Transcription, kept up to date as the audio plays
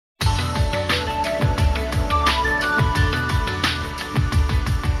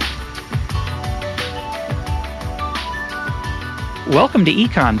Welcome to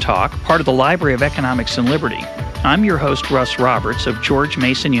EconTalk, part of the Library of Economics and Liberty. I'm your host, Russ Roberts of George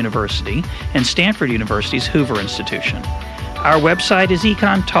Mason University and Stanford University's Hoover Institution. Our website is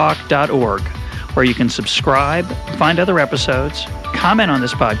econtalk.org, where you can subscribe, find other episodes, comment on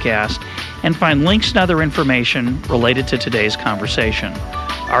this podcast, and find links and other information related to today's conversation.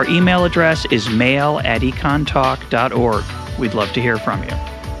 Our email address is mail@econtalk.org. We'd love to hear from you.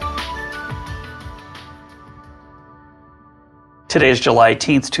 Today is July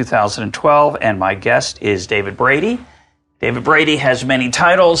 18th, 2012, and my guest is David Brady. David Brady has many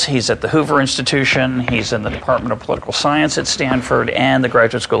titles. He's at the Hoover Institution. He's in the Department of Political Science at Stanford and the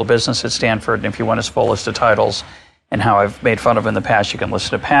Graduate School of Business at Stanford. And if you want his full list of titles and how I've made fun of him in the past, you can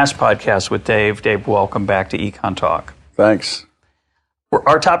listen to past podcasts with Dave. Dave, welcome back to Econ Talk. Thanks.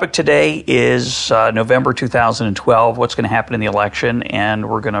 Our topic today is November 2012, what's going to happen in the election, and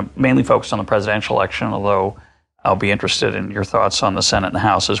we're going to mainly focus on the presidential election, although I'll be interested in your thoughts on the Senate and the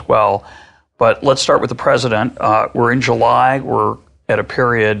House as well. But let's start with the president. We're in July. We're at a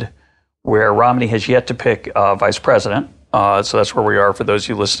period where Romney has yet to pick vice president. So that's where we are for those of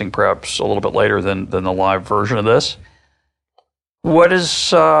you listening perhaps a little bit later than the live version of this.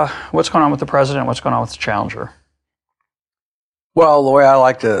 What's going on with the president? What's going on with the challenger? Well, the way I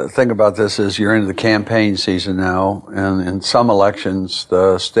like to think about this is you're into the campaign season now, and in some elections,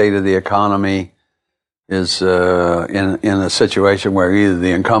 the state of the economy is in a situation where either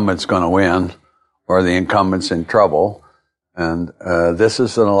the incumbent's going to win or the incumbent's in trouble. And this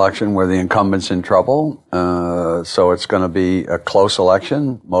is an election where the incumbent's in trouble, so it's going to be a close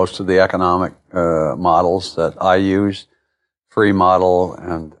election. Most of the economic models that I use, Free model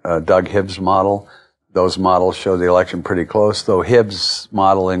and Doug Hibbs model, those models show the election pretty close, though Hibbs'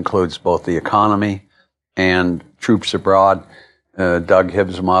 model includes both the economy and troops abroad. Doug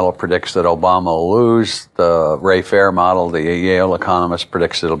Hibbs' model predicts that Obama will lose. The Ray Fair model, the Yale economist,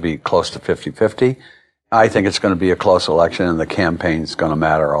 predicts it'll be close to 50-50. I think it's going to be a close election, and the campaign's going to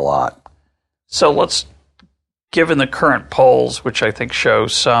matter a lot. So given the current polls, which I think show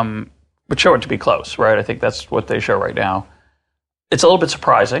it to be close, right? I think that's what they show right now. It's a little bit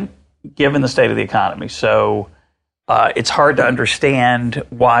surprising, given the state of the economy. So it's hard to understand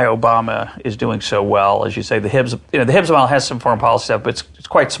why Obama is doing so well. As you say, the Hibbs model has some foreign policy stuff, but it's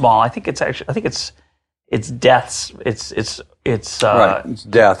quite small. I think it's deaths. It's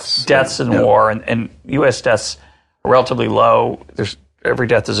deaths. Deaths in war, and U.S. deaths are relatively low. Every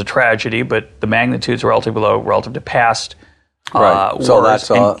death is a tragedy, but the magnitudes are relatively low relative to past wars. So that's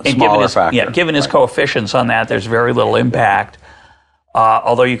a smaller factor. Yeah, given his coefficients on that, there's very little impact.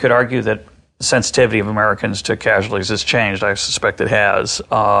 Although you could argue that the sensitivity of Americans to casualties has changed. I suspect it has.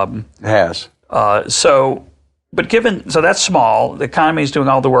 It has. So that's small. The economy is doing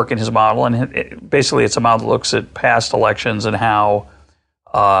all the work in his model, and basically it's a model that looks at past elections and how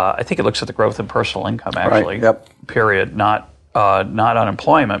I think it looks at the growth in personal income, actually. Right. Yep. Period. Not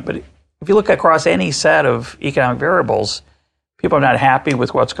unemployment. But if you look across any set of economic variables, people are not happy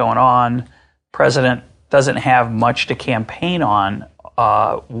with what's going on. President doesn't have much to campaign on.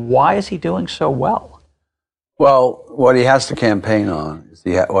 Why is he doing so well? Well, what he has to campaign on is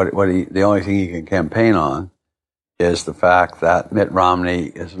the only thing he can campaign on is the fact that Mitt Romney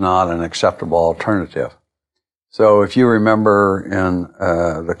is not an acceptable alternative. So if you remember in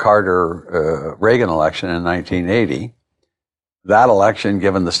the Carter-Reagan election in 1980, that election,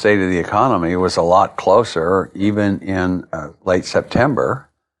 given the state of the economy, was a lot closer, even in late September,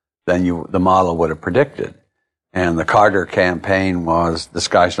 than the model would have predicted. And the Carter campaign was, this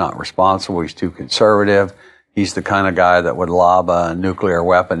guy's not responsible, he's too conservative, he's the kind of guy that would lob a nuclear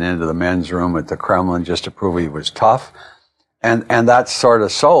weapon into the men's room at the Kremlin just to prove he was tough. And that sort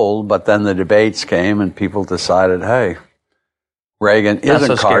of sold, but then the debates came and people decided, hey, Reagan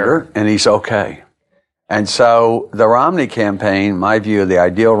isn't Carter, and he's okay. And so the Romney campaign, my view of the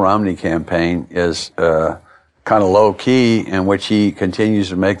ideal Romney campaign is kind of low key, in which he continues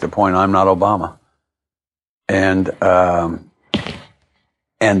to make the point, I'm not Obama. And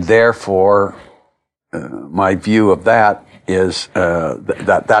therefore, my view of that is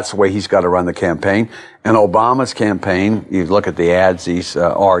that's the way he's got to run the campaign. And Obama's campaign, you look at the ads he's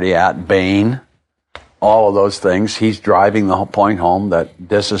already at, Bain, all of those things, he's driving the whole point home that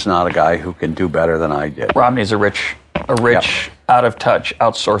this is not a guy who can do better than I did. Romney's a rich, yep, out-of-touch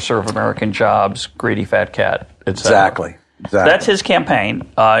outsourcer of American jobs, greedy fat cat, etc. Exactly. That's his campaign.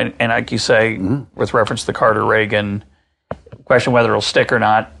 And like you say, with reference to the Carter-Reagan question whether it'll stick or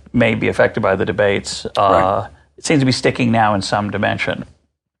not may be affected by the debates. Right. It seems to be sticking now in some dimension.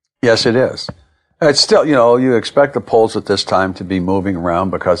 Yes, it is. It's still, you expect the polls at this time to be moving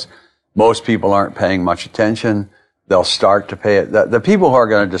around because most people aren't paying much attention. they'll start to pay it. The people who are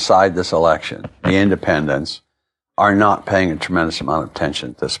going to decide this election, the independents, are not paying a tremendous amount of attention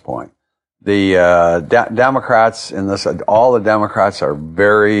at this point. The Democrats in this, all the Democrats are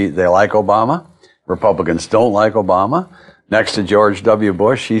they like Obama. Republicans don't like Obama. Next to George W.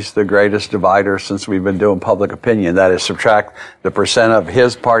 Bush, he's the greatest divider since we've been doing public opinion. That is, subtract the percent of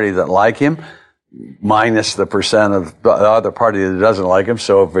his party that like him minus the percent of the other party that doesn't like him.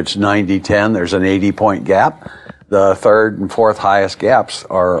 So if it's 90-10, there's an 80-point gap. The third and fourth highest gaps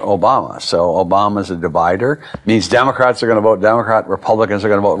are Obama. So Obama's a divider. Means Democrats are going to vote Democrat, Republicans are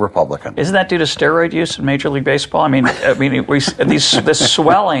going to vote Republican. Isn't that due to steroid use in Major League Baseball? I mean, this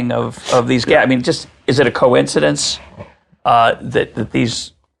swelling of these gaps. I mean, just is it a coincidence that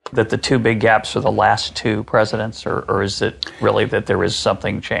the two big gaps are the last two presidents, or is it really that there is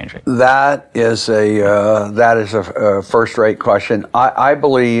something changing? That is a first-rate question. I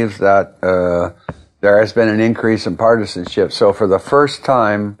believe that there has been an increase in partisanship. So for the first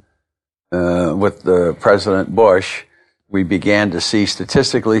time with the President Bush, we began to see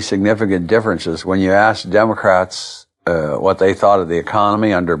statistically significant differences. When you asked Democrats what they thought of the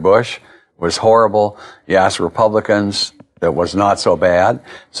economy under Bush, it was horrible. You asked Republicans, it was not so bad.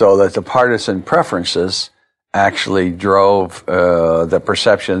 So that the partisan preferences actually drove the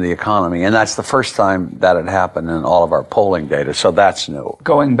perception of the economy. And that's the first time that had happened in all of our polling data. So that's new.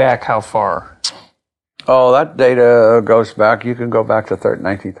 Going back how far? Oh, that data goes back. You can go back to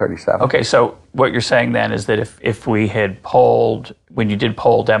 1937. Okay, so what you're saying then is that if we had polled, when you did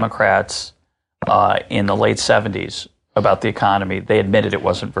poll Democrats in the late 70s about the economy, they admitted it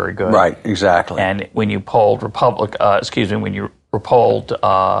wasn't very good. Right, exactly. And when you polled Republicans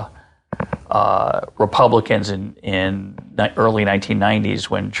in early 1990s,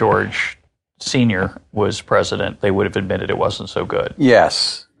 when George Sr. was president, they would have admitted it wasn't so good.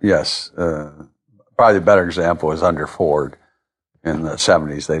 Yes. Probably the better example is under Ford in the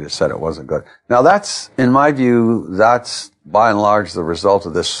 70s. They just said it wasn't good. Now that's, in my view, that's by and large the result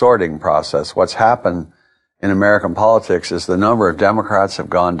of this sorting process. What's happened in American politics is the number of Democrats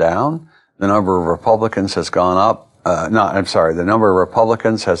have gone down, the number of Republicans has gone up. The number of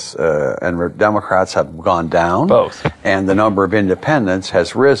Republicans and Democrats have gone down. Both. And the number of independents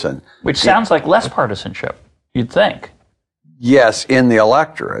has risen. Which sounds like less partisanship, you'd think. Yes, in the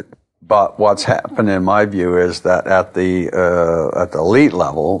electorate. But what's happened, in my view, is that at the elite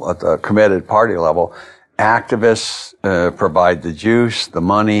level, at the committed party level, activists provide the juice, the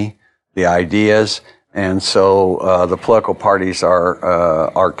money, the ideas, and so the political parties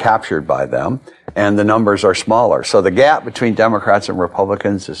are captured by them, and the numbers are smaller. So the gap between Democrats and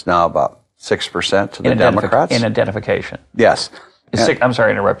Republicans is now about 6% to the Democrats. In identification. Yes. I'm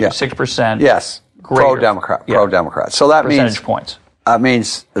sorry to interrupt you. Yeah. 6%. Yes. Pro-Democrat. Yeah. Pro-Democrat. So that percentage points. That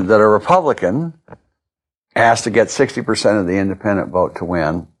means that a Republican has to get 60% of the independent vote to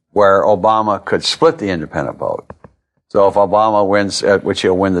win, where Obama could split the independent vote. So if Obama wins, which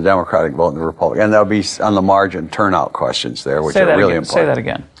he'll win the Democratic vote and the Republican, and there'll be on the margin turnout questions there, which are really important. Say that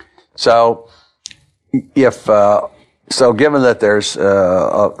again. So given that there's,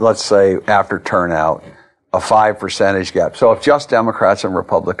 let's say after turnout, a 5% gap. So if just Democrats and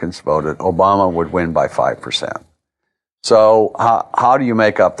Republicans voted, Obama would win by 5%. So how do you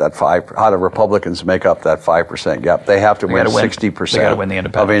make up that how do Republicans make up that 5% gap? They have to win 60%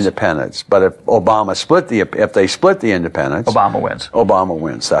 of independents. But if they split the independents, Obama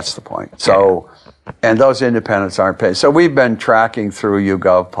wins. That's the point. So, and those independents aren't paid. So we've been tracking through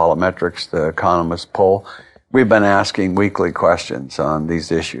YouGov Polymetrics, the Economist poll. We've been asking weekly questions on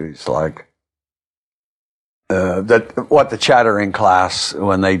these issues like, what the chattering class,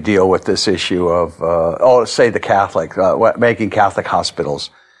 when they deal with this issue of, say the Catholic, making Catholic hospitals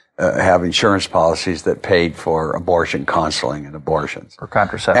have insurance policies that paid for abortion counseling and abortions. Or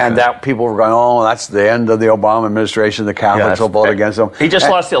contraception. And that people were going, that's the end of the Obama administration. The Catholics will vote against them. He just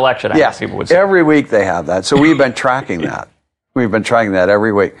lost the election, I guess people would say. Every week they have that. So we've been tracking that. We've been tracking that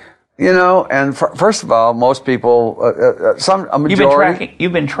every week. And first of all, most people, a majority.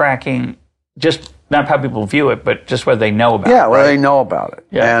 You've been tracking just not how people view it, but just whether they know about it. Yeah, well, they know about it.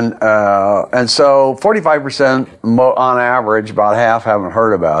 Yeah. And so 45% on average, about half haven't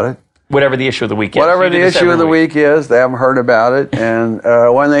heard about it. Whatever the issue of the week is. Whatever the issue of the week is, they haven't heard about it. And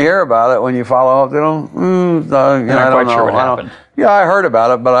when they hear about it, when you follow up, they don't, I'm not quite sure what happened. Yeah, I heard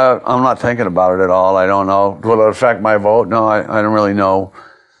about it, but I'm not thinking about it at all. I don't know. Will it affect my vote? No, I don't really know.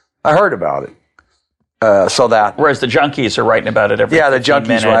 I heard about it. Whereas the junkies are writing about it every 15 minutes. Yeah, the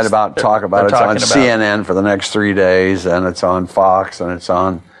junkies talk about it. It's on CNN for the next 3 days, and it's on Fox,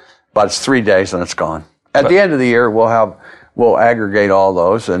 but it's 3 days and it's gone. At the end of the year, we'll we'll aggregate all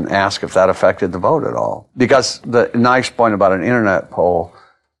those and ask if that affected the vote at all. Because the nice point about an internet poll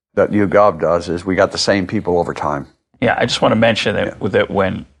that YouGov does is we got the same people over time. Yeah, I just want to mention that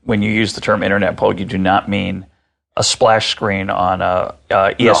when you use the term internet poll, you do not mean a splash screen on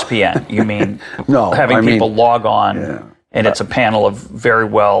ESPN. No. You mean having people log on, and it's a panel of very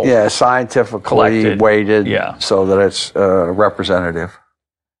well scientifically collected, weighted so that it's representative.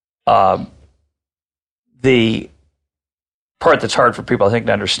 The part that's hard for people, I think,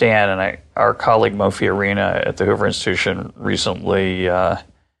 to understand, and our colleague Mo Fiorina at the Hoover Institution recently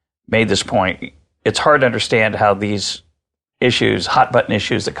made this point, it's hard to understand how these issues, hot button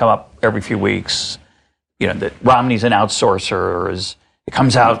issues that come up every few weeks, that Romney's an outsourcer, or it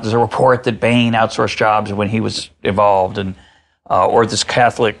comes out, there's a report that Bain outsourced jobs when he was involved, and or this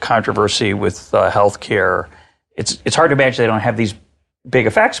Catholic controversy with health care. It's hard to imagine they don't have these big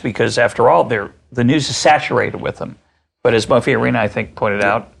effects because, after all, the news is saturated with them. But as Mo Fiorina, I think, pointed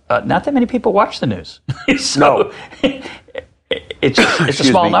out, not that many people watch the news. So it's a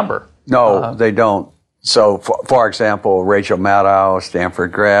small number. No, they don't. So, for example, Rachel Maddow,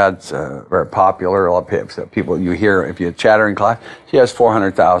 Stanford grad, very popular. A lot of people you hear, if you chatter in class, she has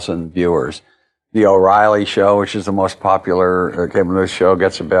 400,000 viewers. The O'Reilly Show, which is the most popular cable news show,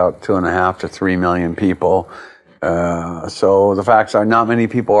 gets about 2.5 to 3 million people. So the facts are not many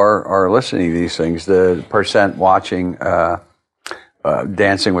people are listening to these things. The percent watching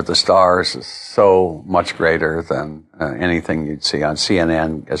Dancing with the Stars is so much greater than anything you'd see on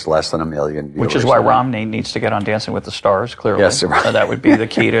CNN. Is less than 1 million viewers. Which is why Romney needs to get on Dancing with the Stars, clearly. Yes, right. That would be the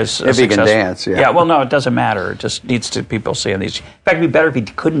key to if he can dance, Yeah, well, no, it doesn't matter. It just needs to people seeing these. In fact, it'd be better if he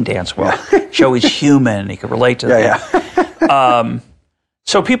couldn't dance well. Show he's human. He could relate to them.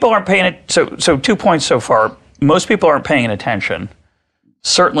 So people aren't paying it. So 2 points so far. Most people aren't paying attention.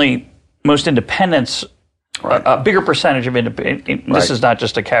 Certainly, most independents, a bigger percentage of independents, this is not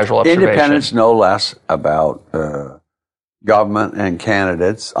just a casual observation. Independents know less about government and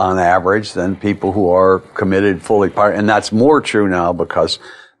candidates on average than people who are committed fully partisan. And that's more true now because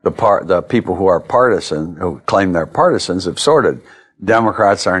the people who are partisan, who claim they're partisans, have sorted.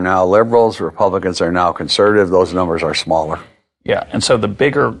 Democrats are now liberals, Republicans are now conservative. Those numbers are smaller. Yeah, and so the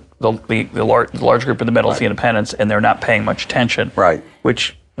bigger, the large group in the middle is the independents, and they're not paying much attention. Right.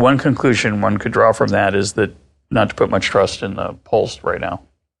 Which one conclusion one could draw from that is that not to put much trust in the polls right now.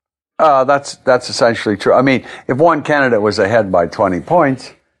 That's essentially true. I mean, if one candidate was ahead by 20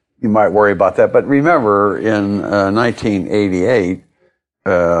 points, you might worry about that. But remember, in 1988,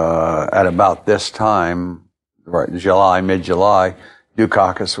 at about this time, mid-July,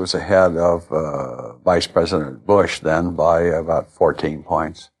 Dukakis was ahead of Vice President Bush then by about 14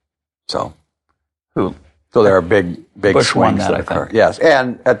 points. So there are big Bush swings that occur. Yes,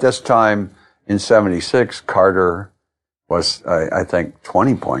 and at this time in '76, Carter was, I think,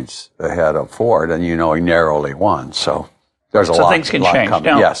 20 points ahead of Ford, and he narrowly won. So there's a lot. So things can change.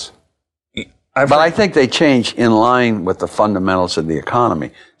 Now, yes. But I think they change in line with the fundamentals of the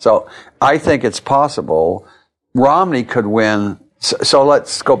economy. So I think it's possible Romney could win. So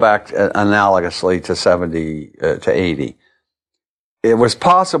let's go back analogously to 70 to 80. It was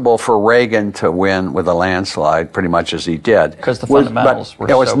possible for Reagan to win with a landslide, pretty much as he did. Because the fundamentals were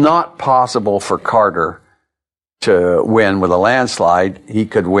so. It was not possible for Carter to win with a landslide. He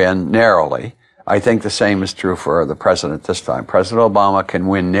could win narrowly. I think the same is true for the president this time. President Obama can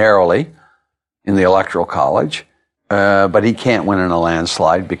win narrowly in the Electoral College, but he can't win in a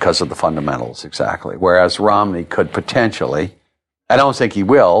landslide because of the fundamentals, exactly. Whereas Romney could potentially. I don't think he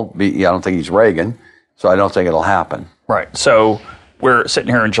will. I don't think he's Reagan, so I don't think it'll happen. Right. So we're sitting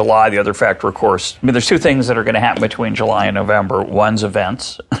here in July. The other factor, of course, there's two things that are going to happen between July and November. One's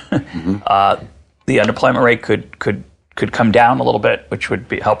events. Mm-hmm. The unemployment rate could come down a little bit, which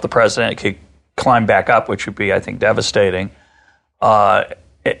would help the president. It could climb back up, which would be, I think, devastating. Hard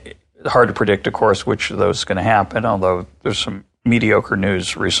to predict, of course, which of those is going to happen, although there's some mediocre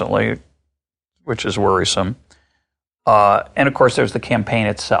news recently, which is worrisome. And of course, there's the campaign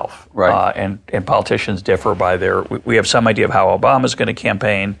itself. Right. And politicians differ by we have some idea of how Obama's going to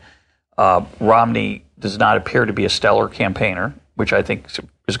campaign. Romney does not appear to be a stellar campaigner, which I think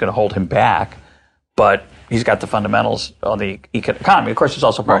is going to hold him back. But he's got the fundamentals on the economy. Of course, there's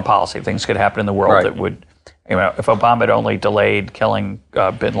also foreign policy. Things could happen in the world that would, if Obama had only delayed killing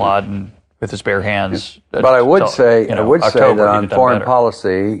bin Laden with his bare hands. But I would say that on foreign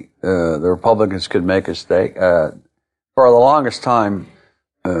policy, the Republicans could make a mistake. For the longest time,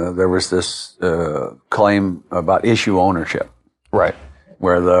 there was this claim about issue ownership. Right.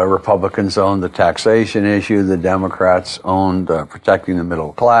 Where the Republicans owned the taxation issue, the Democrats owned protecting the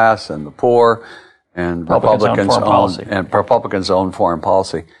middle class and the poor. and Republicans' own foreign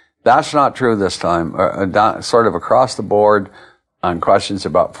policy. That's not true this time. Sort of across the board on questions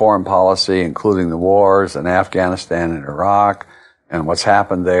about foreign policy, including the wars in Afghanistan and Iraq and what's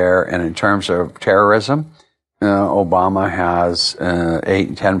happened there. And in terms of terrorism, Obama has 8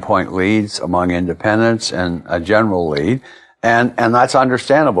 and 10-point leads among independents and a general lead. And that's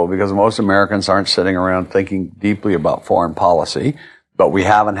understandable because most Americans aren't sitting around thinking deeply about foreign policy. But we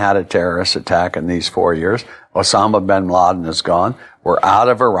haven't had a terrorist attack in these 4 years. Osama bin Laden is gone. We're out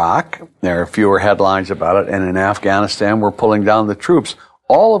of Iraq. There are fewer headlines about it. And in Afghanistan, we're pulling down the troops,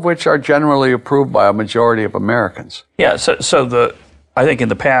 all of which are generally approved by a majority of Americans. Yeah, I think in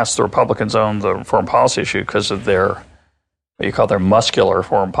the past, the Republicans owned the foreign policy issue because of their, what you call their muscular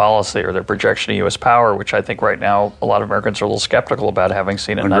foreign policy or their projection of U.S. power, which I think right now a lot of Americans are a little skeptical about, having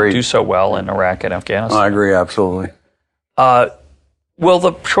seen it not do so well in Iraq and Afghanistan. I agree, absolutely. Will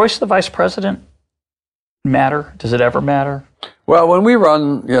the choice of the vice president matter? Does it ever matter? Well, when we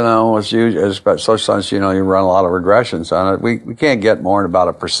run, as social science, you run a lot of regressions on it. We can't get more than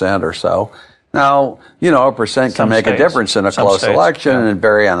about 1% or so. Now, 1% can make a difference in a close election and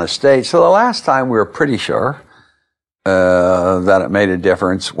vary on a state. So the last time we were pretty sure that it made a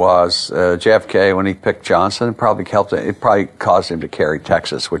difference was JFK when he picked Johnson. It probably caused him to carry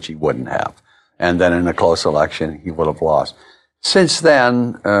Texas, which he wouldn't have. And then in a close election, he would have lost. Since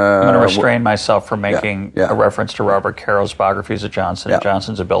then, I'm going to restrain myself from making a reference to Robert Caro's biographies of Johnson and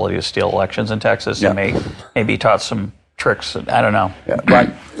Johnson's ability to steal elections in Texas, and maybe taught some tricks. I don't know. Yeah.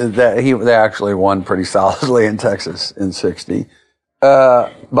 But they actually won pretty solidly in Texas in '60.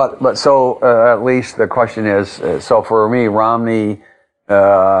 But at least the question is, so for me, Romney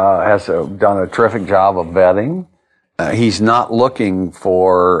has done a terrific job of vetting. He's not looking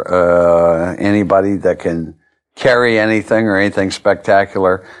for anybody that can carry anything or anything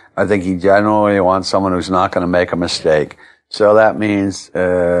spectacular. I think he generally wants someone who's not going to make a mistake. So that means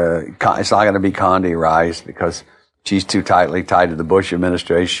it's not going to be Condi Rice because she's too tightly tied to the Bush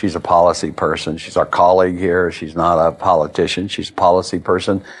administration. She's a policy person. She's our colleague here. She's not a politician. She's a policy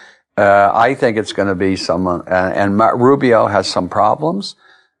person. I think it's going to be someone, and Rubio has some problems.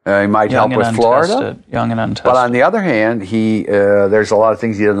 He might help with Florida. Young and untested. But on the other hand, there's a lot of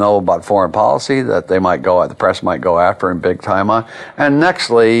things he doesn't know about foreign policy that the press might go after him big time on. And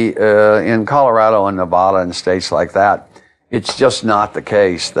nextly, in Colorado and Nevada and states like that, it's just not the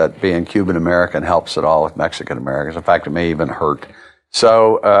case that being Cuban American helps at all with Mexican Americans. In fact, it may even hurt.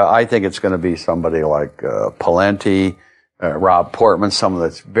 So I think it's going to be somebody like Pawlenty, Rob Portman, someone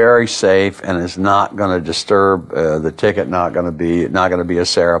that's very safe and is not going to disturb the ticket. Not going to be a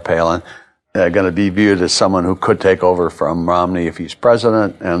Sarah Palin. Going to be viewed as someone who could take over from Romney if he's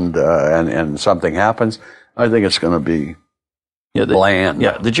president, and something happens. I think it's going to be bland.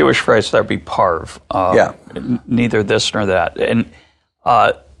 Yeah, the Jewish phrase there would be parv. Neither this nor that. And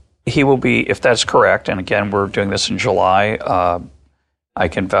he will be, if that's correct, and again, we're doing this in July, I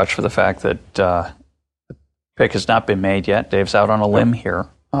can vouch for the fact that the pick has not been made yet. Dave's out on a limb here.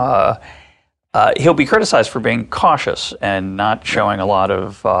 He'll be criticized for being cautious and not showing a lot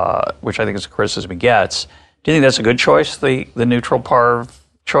of, which I think is a criticism he gets. Do you think that's a good choice, the neutral parv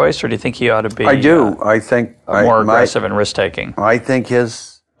choice, or do you think he ought to be? I do. I think more aggressive and risk taking. I think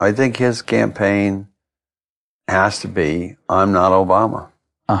his campaign has to be, I'm not Obama.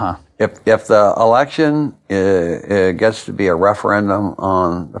 If the election gets to be a referendum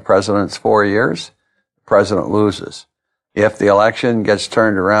on the president's 4 years, the president loses. If the election gets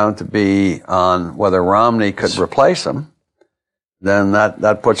turned around to be on whether Romney could replace him, then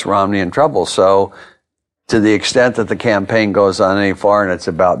that puts Romney in trouble. So to the extent that the campaign goes on any far and it's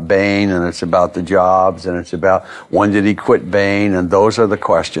about Bain and it's about the jobs and it's about when did he quit Bain, and those are the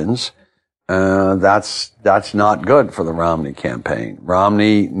questions, that's not good for the Romney campaign.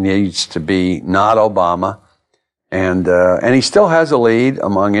 Romney needs to be not Obama, and he still has a lead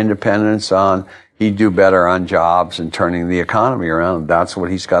among independents on he'd do better on jobs and turning the economy around. That's what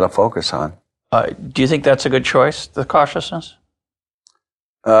he's got to focus on. Do you think that's a good choice, the cautiousness?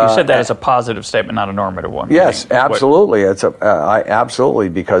 You said that as a positive statement, not a normative one. Yes, absolutely. Absolutely,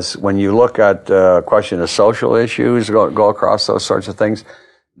 because when you look at question of social issues, go across those sorts of things,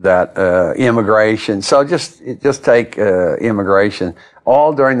 that immigration. So just take immigration.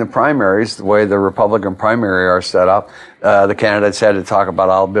 All during the primaries, the way the Republican primary are set up, the candidates had to talk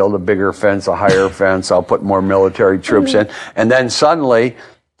about, I'll build a bigger fence, a higher fence, I'll put more military troops in. And then suddenly,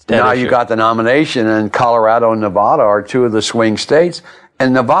 now you got the nomination, and Colorado and Nevada are two of the swing states.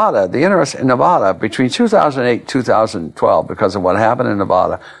 And Nevada, the interest in Nevada, between 2008 and 2012, because of what happened in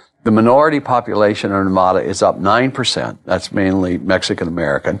Nevada, The minority population in Nevada is up 9%. That's mainly Mexican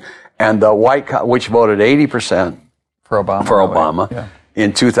American. And the white, which voted 80% for Obama, yeah,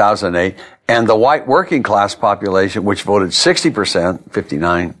 in 2008. And the white working class population, which voted 60%,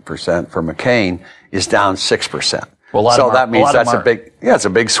 59% for McCain, is down 6%. Well, so that means that's it's a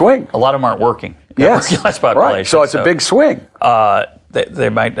big swing. A lot of them aren't working. Yes. Working class population. Right. So it's a big swing. They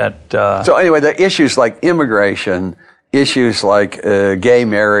might not. So anyway, the issues like immigration, issues like gay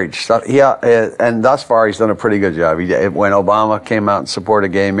marriage stuff. And thus far he's done a pretty good job. When Obama came out and supported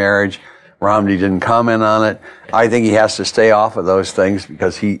gay marriage, Romney didn't comment on it. I think he has to stay off of those things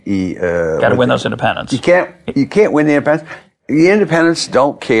because he got to win those independents. You can't win the independents. The independents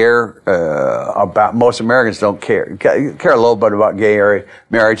don't care about. Most Americans don't care a little bit about gay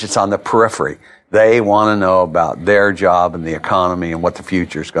marriage. It's on the periphery. They want to know about their job and the economy and what the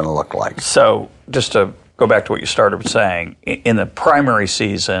future is going to look like. So just to go back to what you started with saying, in the primary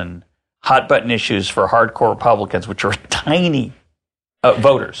season, hot button issues for hardcore Republicans, which are tiny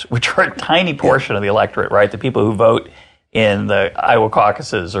voters, which are a tiny portion of the electorate, right? The people who vote in the Iowa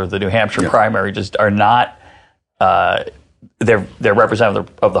caucuses or the New Hampshire primary just are not, they're representative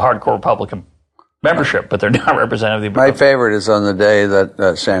of the hardcore Republican membership, but they're not representative of the... My favorite is on the day that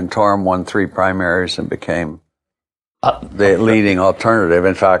Santorum won 3 primaries and became the leading alternative.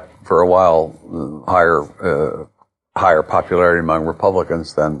 In fact, for a while, higher popularity among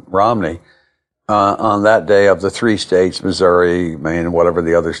Republicans than Romney. On that day, of the 3 states, Missouri, Maine, whatever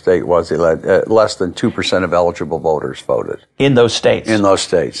the other state was, he led, less than 2% of eligible voters voted. In those states? In those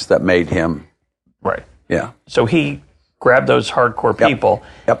states that made him. Right. Yeah. So he grabbed those hardcore people.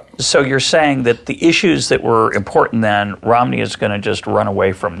 Yep. So you're saying that the issues that were important then, Romney is going to just run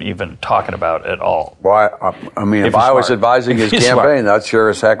away from even talking about at all. Well, I mean, if I was advising his campaign, that's sure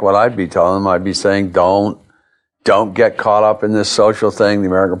as heck what I'd be telling him. I'd be saying, don't get caught up in this social thing. The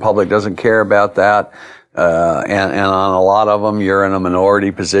American public doesn't care about that. And on a lot of them, you're in a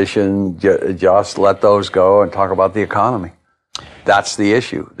minority position. Just let those go and talk about the economy. That's the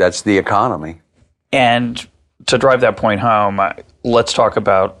issue. That's the economy. And to drive that point home, let's talk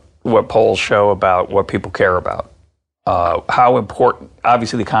about what polls show about what people care about. How important,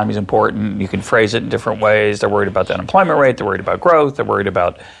 obviously the economy is important. You can phrase it in different ways. They're worried about the unemployment rate. They're worried about growth. They're worried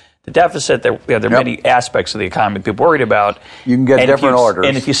about the deficit. There are many aspects of the economy people are worried about. You can get different orders.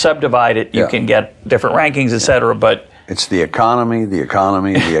 And if you subdivide it, you can get different rankings, et cetera. But it's the economy, the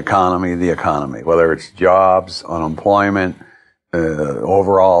economy, the economy, the economy. Whether it's jobs, unemployment,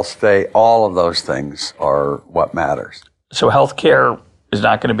 overall state, all of those things are what matters. So health care is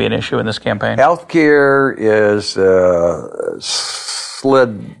not going to be an issue in this campaign? Health care is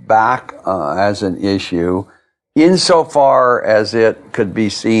slid back as an issue insofar as it could be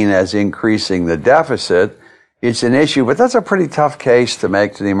seen as increasing the deficit. It's an issue, but that's a pretty tough case to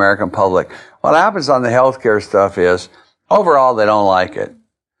make to the American public. What happens on the health care stuff is overall they don't like it.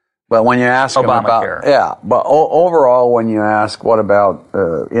 But when you ask them about, but overall, when you ask what about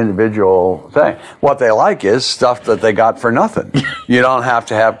individual thing, what they like is stuff that they got for nothing. You don't have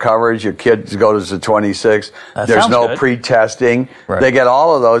to have coverage. Your kids go to the 26. There's no pre-testing. Right. They get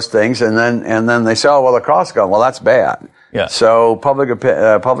all of those things, and then they say, oh well, the costs go. Well, that's bad. Yeah. So public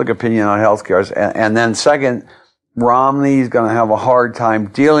opinion on healthcare, and then second, Romney's going to have a hard time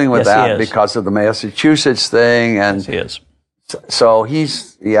dealing with that because of the Massachusetts thing, and yes, he is. So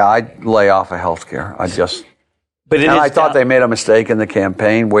I'd lay off of health care. I thought they made a mistake in the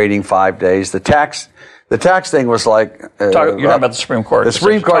campaign, waiting 5 days. The tax thing was like... you're talking about the Supreme Court decision.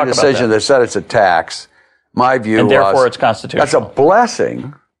 The Supreme Court decision that said it's a tax. My view was... And therefore it's constitutional. That's a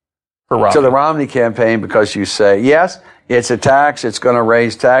blessing to the Romney campaign because you say, yes, it's a tax, it's going to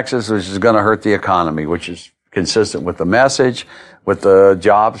raise taxes, which is going to hurt the economy, which is consistent with the message, with the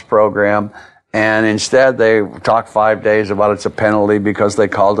jobs program. And instead, they talked 5 days about it's a penalty because they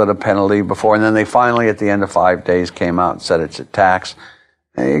called it a penalty before. And then they finally, at the end of 5 days, came out and said it's a tax.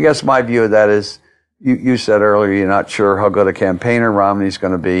 And I guess my view of that is, you said earlier, you're not sure how good a campaigner Romney's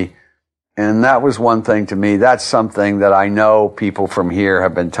going to be. And that was one thing to me. That's something that I know people from here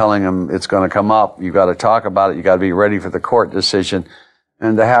have been telling him it's going to come up. You've got to talk about it. You've got to be ready for the court decision.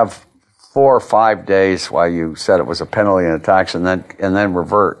 And to have 4 or 5 days while you said it was a penalty and a tax and then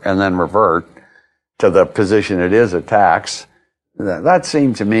revert to the position it is a tax, that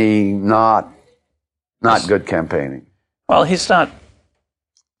seemed to me not good campaigning. Well, he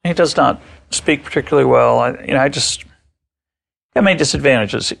does not speak particularly well. Many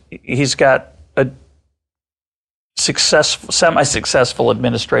disadvantages. He's got a semi-successful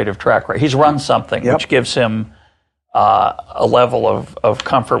administrative track record. He's run something, which gives him a level of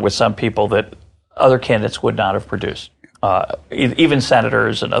comfort with some people that other candidates would not have produced. even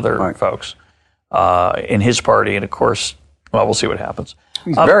senators and other folks in his party. And of course, well, we'll see what happens.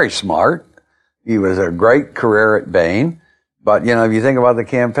 He's very smart. He was a great career at Bain. But, if you think about the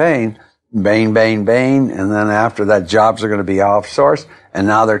campaign, Bain, and then after that, jobs are going to be outsourced. And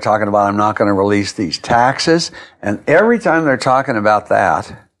now they're talking about, I'm not going to release these taxes. And every time they're talking about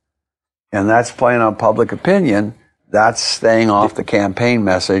that, and that's playing on public opinion, that's staying off the campaign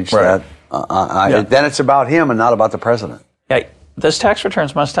message that then it's about him and not about the president. Yeah, those tax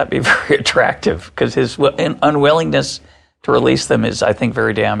returns must not be very attractive because his unwillingness to release them is, I think,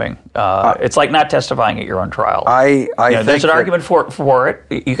 very damning. It's like not testifying at your own trial. I think there's an argument for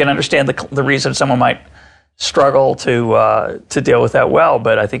it. You can understand the reason someone might struggle to deal with that well,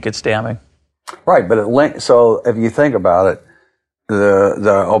 but I think it's damning. Right, but so if you think about it,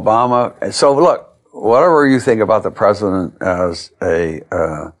 the Obama. So look, whatever you think about the president as a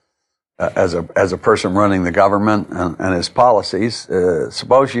person running the government and his policies,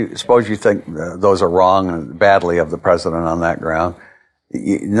 suppose you think those are wrong and badly of the president on that ground.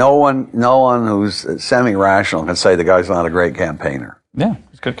 No one who's semi-rational can say the guy's not a great campaigner. Yeah,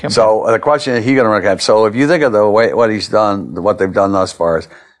 he's a good campaigner. So the question is, he going to run a campaign? So if you think of the way what he's done, what they've done thus far is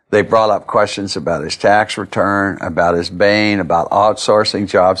they brought up questions about his tax return, about his Bain, about outsourcing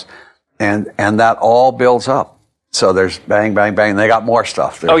jobs, and that all builds up. So there's bang, bang, bang. They got more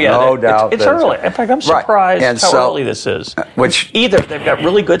stuff. There's no doubt. It's early. In fact, I'm surprised how early this is. Which either they've got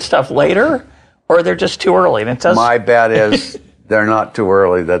really good stuff later, or they're just too early. And my bet is they're not too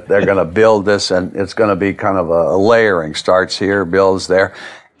early. That they're going to build this, and it's going to be kind of a layering. Starts here, builds there,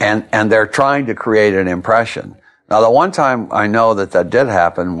 and they're trying to create an impression. Now, the one time I know that did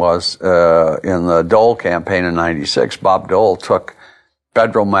happen was in the Dole campaign in '96. Bob Dole took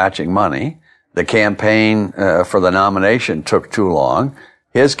federal matching money. The campaign for the nomination took too long.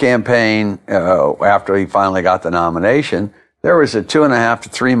 His campaign, after he finally got the nomination, there was a 2.5 to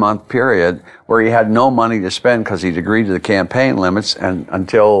 3 month period where he had no money to spend because he'd agreed to the campaign limits, and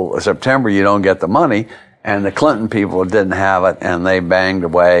until September you don't get the money. And the Clinton people didn't have it, and they banged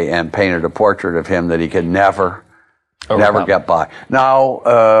away and painted a portrait of him that he could never get by. Now,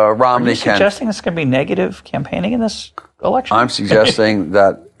 Romney Are you suggesting it's going to be negative campaigning in this election? I'm suggesting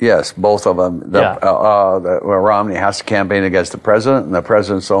that, yes, both of them. Romney has to campaign against the president, and the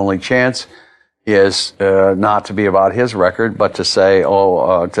president's only chance is not to be about his record, but to say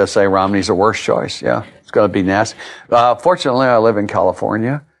Romney's a worse choice. Yeah, it's going to be nasty. Fortunately, I live in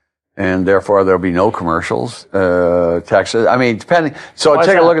California, and therefore there'll be no commercials. Texas, I mean, depending. So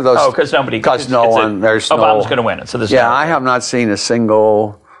take a look at those. Oh, because Obama's going to win it. So this. Yeah, I have not seen a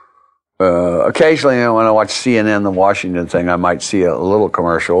single. Occasionally, when I watch CNN, the Washington thing, I might see a little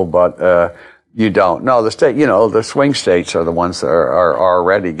commercial, but you don't. No, the state, the swing states are the ones that are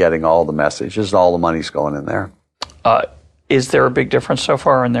already getting all the messages, and all the money's going in there. Is there a big difference so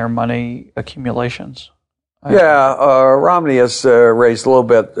far in their money accumulations? Yeah, Romney has raised a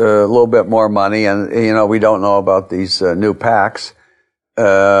little bit more money, and we don't know about these new PACs.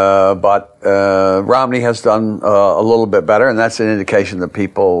 But Romney has done a little bit better, and that's an indication that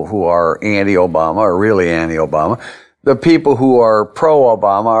people who are anti-Obama are really anti-Obama. The people who are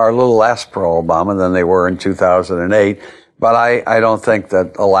pro-Obama are a little less pro-Obama than they were in 2008. But I don't think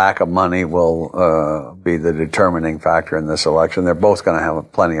that a lack of money will be the determining factor in this election. They're both going to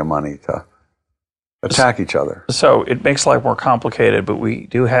have plenty of money to attack each other. So it makes life more complicated, but we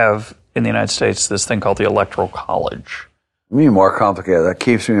do have in the United States this thing called the Electoral College. More complicated. That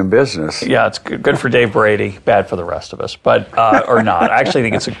keeps me in business. Yeah, it's good for Dave Brady, bad for the rest of us, but or not. I actually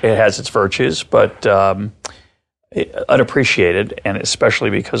think it has its virtues, but unappreciated, and especially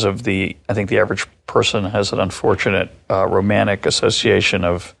because of I think the average person has an unfortunate romantic association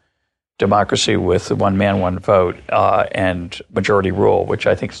of democracy with one man, one vote, and majority rule, which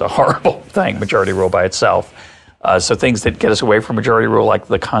I think is a horrible thing, majority rule by itself. So things that get us away from majority rule, like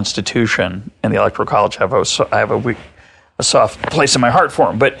the Constitution and the Electoral College, have a soft place in my heart for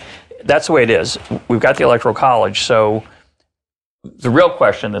them. But that's the way it is. We've got the Electoral College. So the real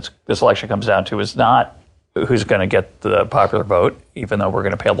question that this election comes down to is not who's going to get the popular vote, even though we're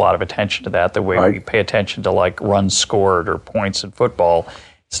going to pay a lot of attention to that, the way we pay attention to like runs scored or points in football.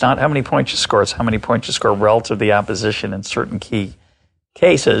 It's not how many points you score, it's how many points you score relative to the opposition in certain key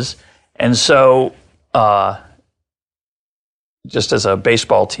cases. And so just as a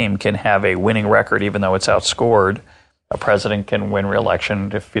baseball team can have a winning record even though it's outscored, a president can win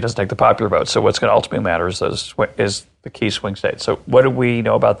re-election if he doesn't take the popular vote. So what's going to ultimately matter is the key swing states. So what do we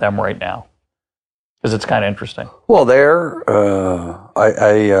know about them right now? Because it's kind of interesting. Well,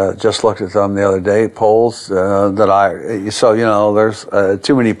 I just looked at them the other day, polls there's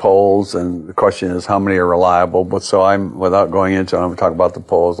too many polls, and the question is how many are reliable. But without going into it, I'm going to talk about the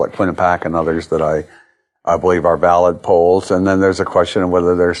polls like Quinnipiac and others that I believe are valid polls. And then there's a question of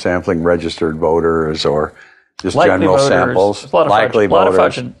whether they're sampling registered voters or just likely general voters, samples. Likely voters. A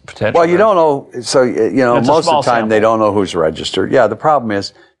lot of potential. Well, you don't know. So, most of the time they don't know who's registered. Yeah, the problem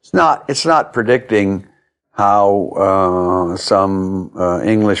is it's not predicting how some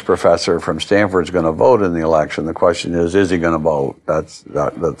English professor from Stanford is going to vote in the election. The question is he going to vote?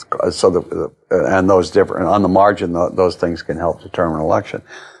 And those different on the margin. Those things can help determine an election.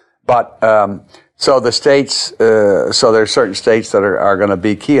 But so the states, so there's certain states that are going to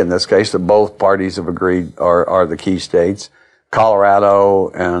be key in this case. That both parties have agreed are the key states. Colorado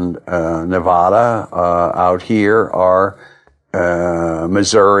and Nevada out here are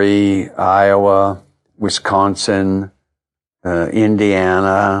Missouri, Iowa, Wisconsin,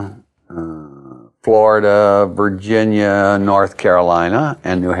 Indiana, Florida, Virginia, North Carolina,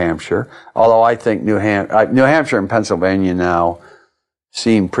 and New Hampshire. Although I think New Hampshire and Pennsylvania now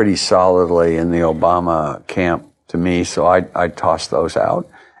seem pretty solidly in the Obama camp to me, so I'd toss those out.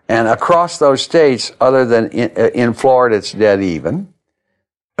 And across those states, other than in Florida, it's dead even.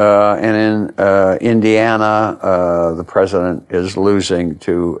 And in Indiana, the president is losing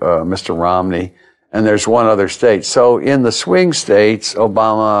to Mr. Romney. And there's one other state. So in the swing states,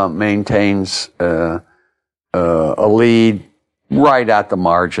 Obama maintains a lead right at the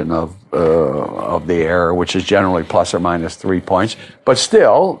margin of the error, which is generally plus or minus 3 points. But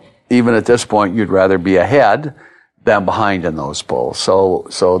still, even at this point, you'd rather be ahead than behind in those polls. So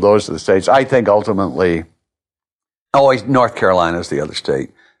those are the states. I think ultimately, North Carolina is the other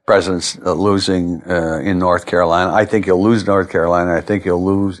state. President's losing in North Carolina. I think he'll lose North Carolina. I think he'll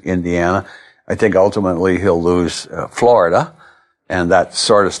lose Indiana. I think ultimately he'll lose Florida, and that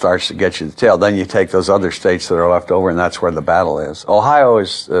sort of starts to get you the tail. Then you take those other states that are left over, and that's where the battle is. Ohio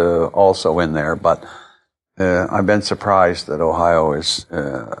is also in there, but I've been surprised that Ohio is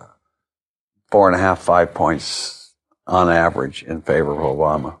 4.5, 5 points on average in favor of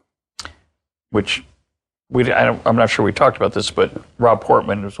Obama. Which I'm not sure we talked about this, but Rob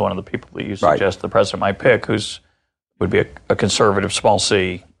Portman is one of the people that you suggest the president might pick, would be a conservative, small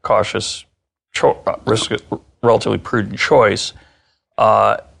c, cautious, relatively prudent choice.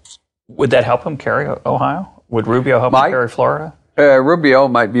 Would that help him carry Ohio? Would Rubio help him carry Florida? Rubio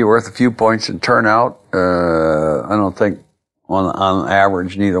might be worth a few points in turnout. I don't think on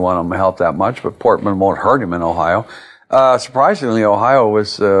average neither one of them help that much, but Portman won't hurt him in Ohio. Surprisingly, Ohio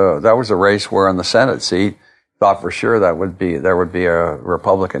was a race where on the Senate seat thought for sure there would be a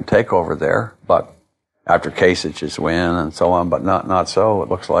Republican takeover there, but after Kasich's win and so on, but not so. It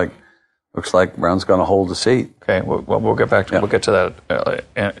looks like Brown's going to hold the seat. Okay, we'll get back to we'll get to that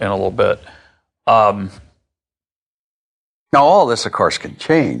in a little bit. Now, all this, of course, can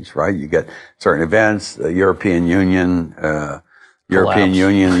change, right? You get certain events, the European Union,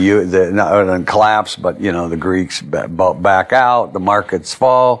 not collapse, but the Greeks back out, the markets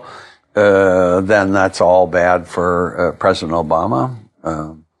fall. Then that's all bad for President Obama,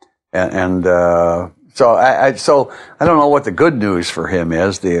 So I don't know what the good news for him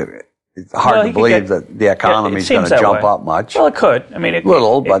is. It's hard to believe that the economy is going to jump up much. Well, it could. I mean,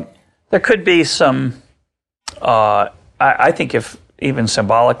 but there could be some. I think if even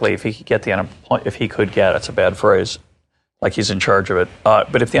symbolically, if he could get it's a bad phrase, like he's in charge of it.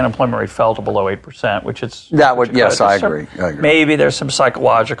 But if the unemployment rate fell to below 8%, I agree. Maybe there's some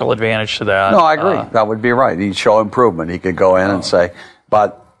psychological advantage to that. No, I agree. That would be right. He'd show improvement. He could go in and say,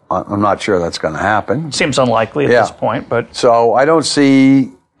 but I'm not sure that's going to happen. Seems unlikely at this point, but so I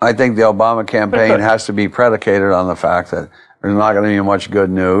think the Obama campaign has to be predicated on the fact that there's not going to be much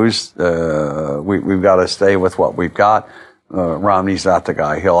good news. We've got to stay with what we've got. Romney's not the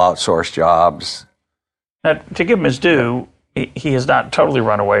guy. He'll outsource jobs. Now, to give him his due, he has not totally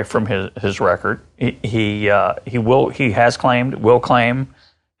run away from his record. He will claim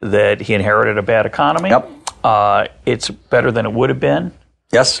that he inherited a bad economy. Yep. It's better than it would have been.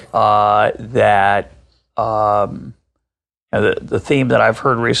 Yes. The theme that I've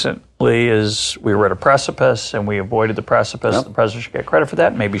heard recently is we were at a precipice and we avoided the precipice. Yep. The president should get credit for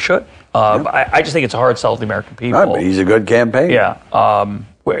that. Maybe should. I just think it's a hard sell to the American people. Right, but he's a good campaign. Yeah.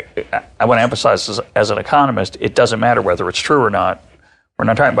 I want to emphasize as an economist, it doesn't matter whether it's true or not. We're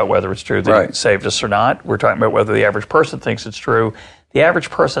not talking about whether it's true that it saved us or not. We're talking about whether the average person thinks it's true. The average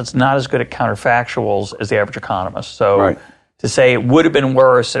person's not as good at counterfactuals as the average economist. So to say it would have been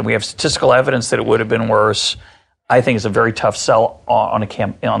worse, and we have statistical evidence that it would have been worse, I think is a very tough sell on the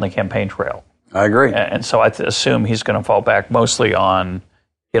campaign trail. I agree. And so I assume he's going to fall back mostly on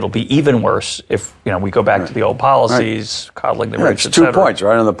it'll be even worse if we go back to the old policies, coddling the rich, it's 2 points,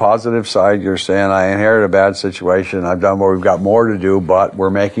 right? On the positive side, you're saying I inherited a bad situation. I've done where we've got more to do, but we're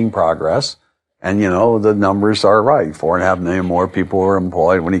making progress. And, the numbers are right. 4.5 million more people were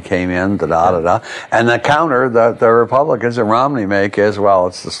employed when he came in, da-da-da-da. And the counter that the Republicans and Romney make is, well,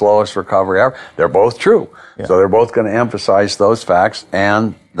 it's the slowest recovery ever. They're both true. Yeah. So they're both going to emphasize those facts,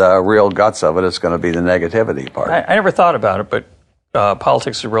 and the real guts of it is going to be the negativity part. I never thought about it, but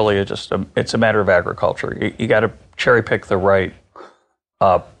politics is really it's a matter of agriculture. You got to cherry pick the right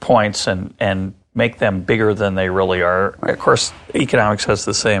points and make them bigger than they really are. Right. Of course, economics has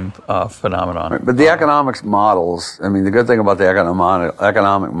the same phenomenon. Right. But the economics models, the good thing about the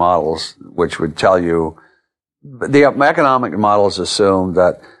economic models, which would tell you, the economic models assume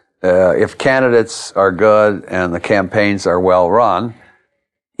that if candidates are good and the campaigns are well run,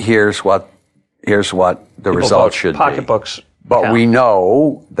 here's what the results should be. Pocketbooks. But we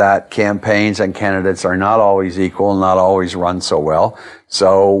know that campaigns and candidates are not always equal, not always run so well.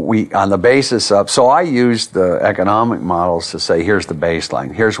 So I used the economic models to say, here's the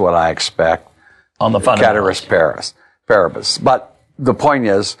baseline. Here's what I expect. On the fundamentals. Ceteris paribus. But the point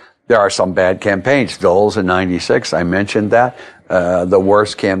is, there are some bad campaigns. Dole's in 96, I mentioned that. The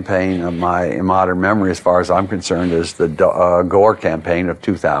worst campaign in modern memory, as far as I'm concerned, is the Gore campaign of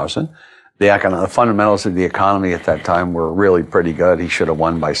 2000. The fundamentals of the economy at that time were really pretty good. He should have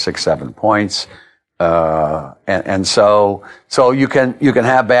won by 6-7 points. And so you can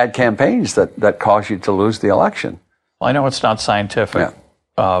have bad campaigns that cause you to lose the election. Well, I know it's not scientific,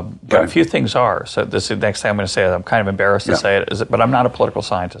 but a few things are. So this is the next thing I'm going to say it. I'm kind of embarrassed to say it, but I'm not a political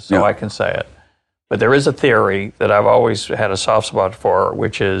scientist, so I can say it. But there is a theory that I've always had a soft spot for,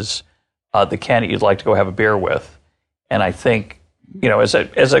 which is the candidate you'd like to go have a beer with. And I think, as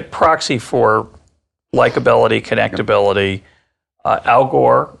a proxy for likability, connectability, Al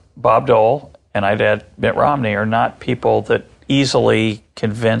Gore, Bob Dole, and I'd add Mitt Romney are not people that easily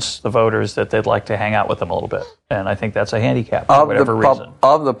convince the voters that they'd like to hang out with them a little bit. And I think that's a handicap for whatever reason.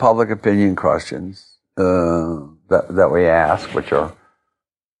 Of the public opinion questions that we ask, which are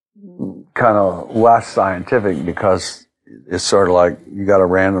kind of less scientific because it's sort of like you got a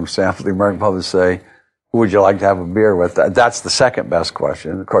random sample of the American public say, who would you like to have a beer with? That's the second best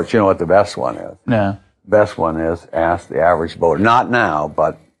question. Of course, you know what the best one is. Yeah. Best one is ask the average voter, not now,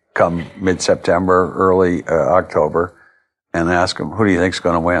 but come mid-September, early October, and ask them, who do you think is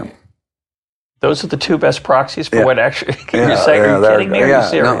going to win? Those are the two best proxies for what actually, are you kidding me or are you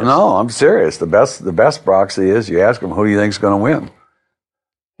serious? No, I'm serious. The best proxy is you ask them, who do you think is going to win?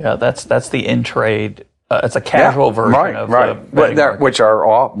 Yeah, that's the in-trade, it's a casual version of the which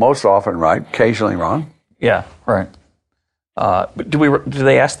are most often right, occasionally wrong. Yeah, right. But do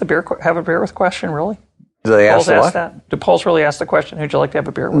they ask the have a beer with question, really? Do they ask what? That? Do polls really ask the question, who'd you like to have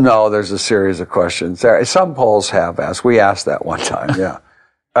a beer with? No, there's a series of questions. Some polls have asked. We asked that one time, yeah.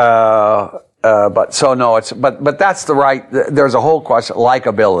 But that's the right, there's a whole question,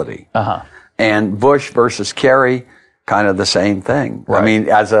 likability. Uh-huh. And Bush versus Kerry, kind of the same thing. Right.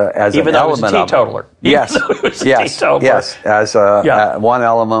 As even an element of teetotaler. Yes. Yes. One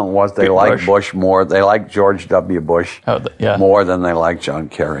element was they liked Bush more. They liked George W. Bush more than they liked John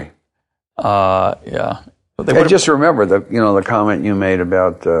Kerry. Yeah. And just remember the comment you made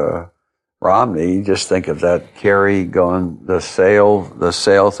about Romney. You just think of that Kerry going the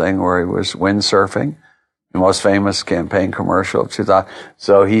sail thing where he was windsurfing. The most famous campaign commercial of 2000.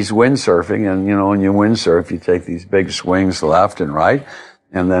 So he's windsurfing, and when you windsurf, you take these big swings left and right,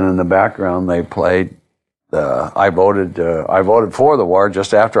 and then in the background they played I voted for the war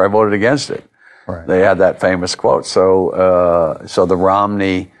just after I voted against it. Right. They had that famous quote. So the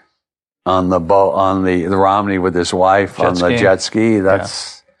Romney on the Romney with his wife on the jet ski.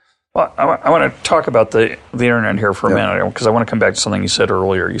 That's. Yeah. Well, I want to talk about the internet here for a minute because I want to come back to something you said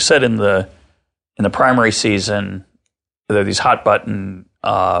earlier. You said in the primary season, there are these hot button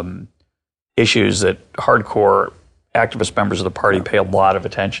issues that hardcore activist members of the party pay a lot of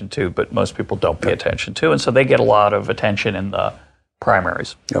attention to, but most people don't pay attention to. And so they get a lot of attention in the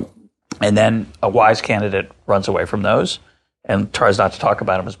primaries. Yep. And then a wise candidate runs away from those and tries not to talk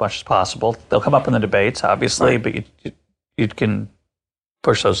about them as much as possible. They'll come up in the debates, obviously, but you can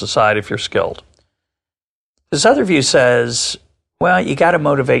push those aside if you're skilled. This other view says, well, you got to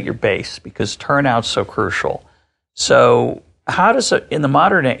motivate your base because turnout's so crucial. So how does it, in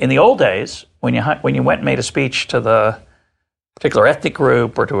the old days, when you went and made a speech to the particular ethnic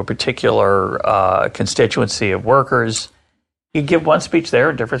group or to a particular constituency of workers, you give one speech there,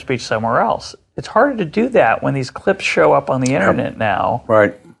 a different speech somewhere else. It's harder to do that when these clips show up on the internet now.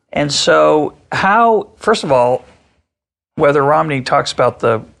 Right. And so first of all, whether Romney talks about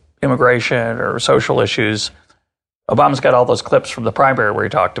the immigration or social issues, Obama's got all those clips from the primary where he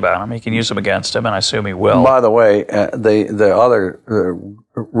talked about them. He can use them against him, and I assume he will. By the way, the other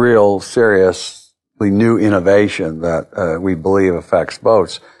real seriously new innovation that we believe affects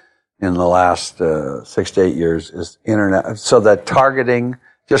votes in the last 6 to 8 years is internet. So that targeting,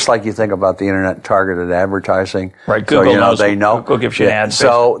 just like you think about the internet targeted advertising. Right, Google knows. They know. Google gives you an ad.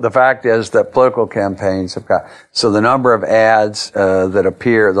 So the fact is that political campaigns have got, so the number of ads that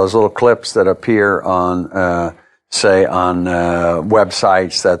appear, those little clips that appear on, say on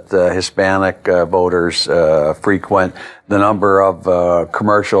websites that Hispanic voters frequent, the number of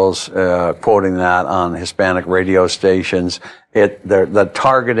commercials quoting that on Hispanic radio stations, the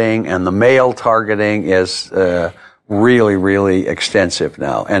targeting and the mail targeting is really, really extensive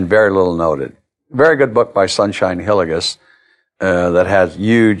now and very little noted. Very good book by Sunshine Hilligus that has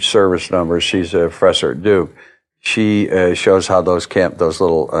huge service numbers. She's a professor at Duke. She shows how those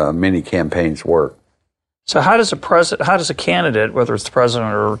little mini campaigns work. So how does a candidate, whether it's the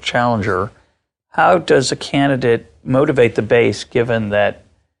president or challenger, how does a candidate motivate the base given that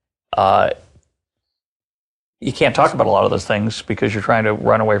you can't talk about a lot of those things because you're trying to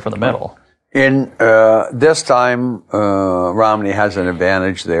run away from the middle? In this time, Romney has an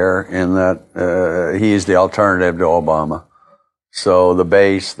advantage there in that he is the alternative to Obama. So the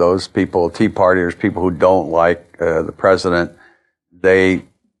base, those people, Tea Partiers, people who don't like the president, they're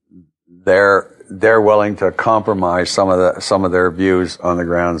willing to compromise some of their views on the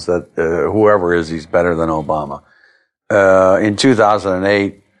grounds that whoever is, he's better than Obama. In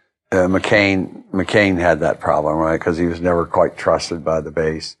 2008, McCain had that problem, right? Because he was never quite trusted by the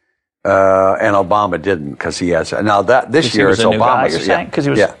base. And Obama didn't, because he has. Now this year it's Obama's.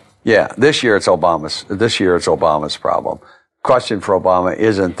 This year it's Obama's problem. Question for Obama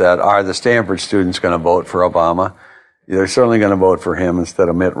isn't that are the Stanford students going to vote for Obama? They're certainly going to vote for him instead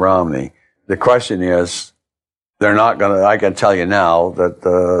of Mitt Romney. The question is, they're not going to. I can tell you now that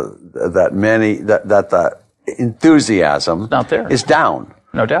the enthusiasm not there. Is down.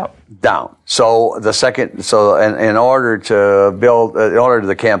 No doubt. Down. So in order to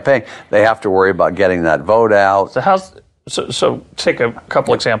the campaign, they have to worry about getting that vote out. So take a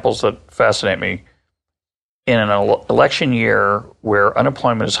couple examples that fascinate me. In an election year where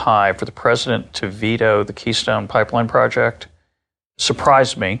unemployment is high, for the president to veto the Keystone Pipeline project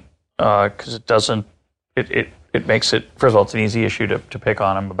surprised me because it makes it, first of all, it's an easy issue to pick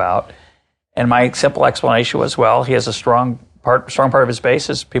on him about. And my simple explanation was, well, he has a strong part of his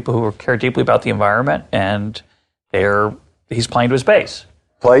base is people who care deeply about the environment, and he's playing to his base.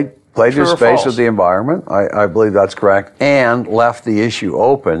 Played to his base with the environment. I believe that's correct, and left the issue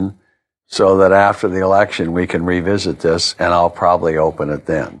open so that after the election we can revisit this, and I'll probably open it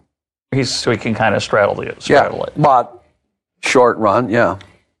then. So he can kind of straddle it. But short run, yeah.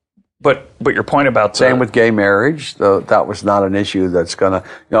 But your point about same with gay marriage, though, that was not an issue that's going to,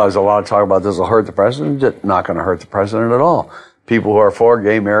 there's a lot of talk about this will hurt the president. It's not going to hurt the president at all. People who are for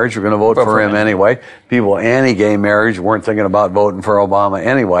gay marriage are going to vote for him anyway. People anti-gay marriage weren't thinking about voting for Obama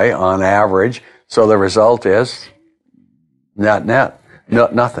anyway, on average. So the result is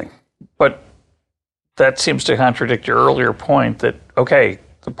nothing. But that seems to contradict your earlier point that, okay,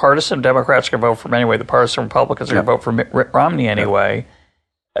 the partisan Democrats are going to vote for him anyway. The partisan Republicans are going to vote for Mitt Romney anyway.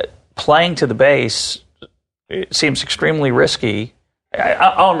 Playing to the base, it seems extremely risky.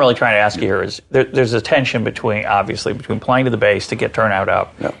 All I'm really trying to ask you here is there's a tension between playing to the base to get turnout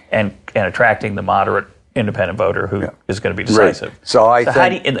up and attracting the moderate independent voter who is going to be decisive. Right. So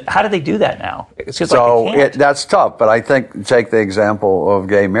how do they do that now? It seems so like they can't. That's tough, but I think take the example of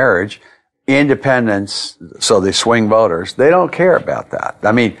gay marriage. Independents, so the swing voters, they don't care about that.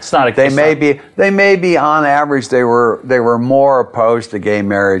 I mean, they may be on average they were more opposed to gay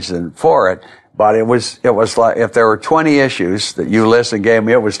marriage than for it, but it was like if there were 20 issues that you list and gave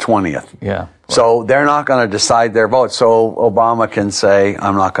me, it was 20th. Yeah. Right. So they're not going to decide their vote. So Obama can say,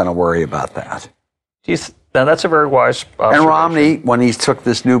 I'm not going to worry about that. Now that's a very wise observation. And Romney, when he took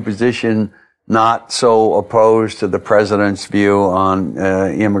this new position, not so opposed to the president's view on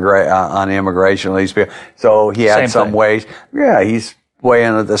immigration, at least. So he had some ways. Yeah, he's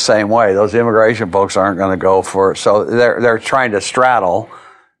weighing it the same way. Those immigration folks aren't going to go for. So they're trying to straddle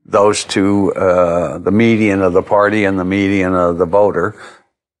those two, the median of the party and the median of the voter,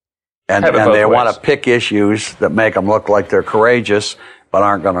 and they want to pick issues that make them look like they're courageous, but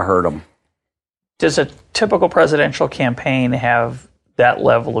aren't going to hurt them. Does a typical presidential campaign have that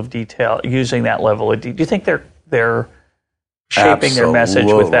level of detail, using that level of detail? Do you think they're shaping their message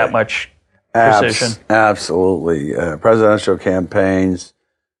with that much precision? Absolutely. Presidential campaigns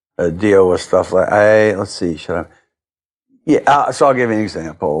deal with stuff like, let's see, should I? Yeah, so I'll give you an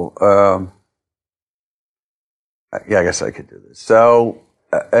example. Yeah, I guess I could do this. So,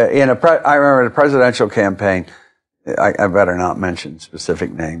 I remember the presidential campaign, I better not mention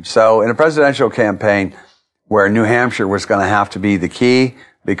specific names. So, in a presidential campaign where New Hampshire was going to have to be the key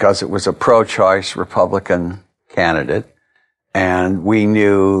because it was a pro-choice Republican candidate, and we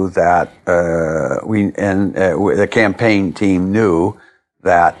knew that, the campaign team knew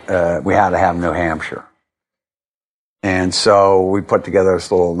that, we had to have New Hampshire. And so we put together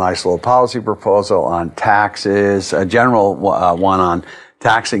this nice little policy proposal on taxes, a general one on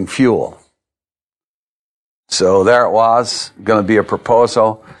taxing fuel. So there it was, going to be a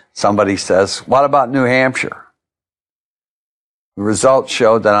proposal. Somebody says, what about New Hampshire? The results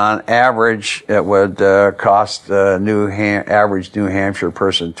showed that on average, it would cost average New Hampshire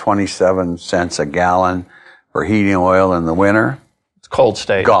person 27 cents a gallon for heating oil in the winter. It's cold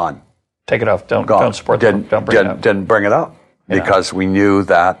state. Gone. Take it off. Don't support them. Don't bring it up. Didn't bring it up because we knew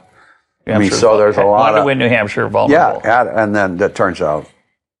that. So there's a lot wanted to win New Hampshire vulnerable. Yeah, and then that turns out.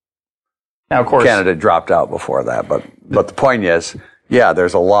 Now, of course, Canada dropped out before that, but the point is,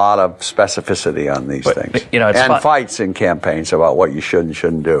 there's a lot of specificity on these things, and fights in campaigns about what you should and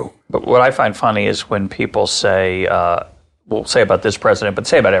shouldn't do. But what I find funny is when people say, we'll say about this president, but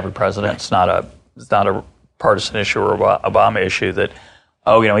say about every president, it's not a partisan issue or Obama issue that.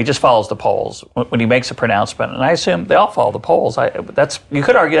 He just follows the polls when he makes a pronouncement, and I assume they all follow the polls. You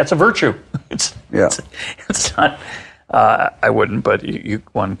could argue that's a virtue. It's not. I wouldn't, but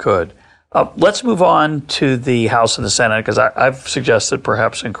one could. Let's move on to the House and the Senate because I've suggested,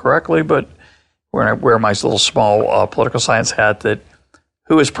 perhaps incorrectly, but when I wear my little small political science hat, that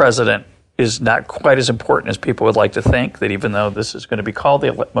who is president is not quite as important as people would like to think. That even though this is going to be called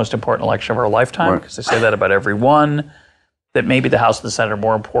the most important election of our lifetime, because they say that about every one. That maybe the House and the Senate are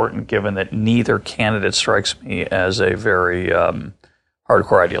more important, given that neither candidate strikes me as a very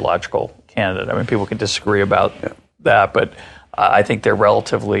hardcore ideological candidate. I mean, people can disagree about that, but I think they're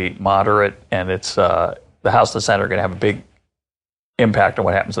relatively moderate, and it's the House and the Senate are going to have a big impact on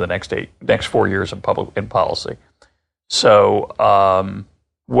what happens in the next 4 years in policy. So,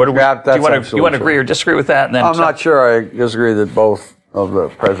 what do you want to agree or disagree with that? And then I'm not sure I disagree that both of the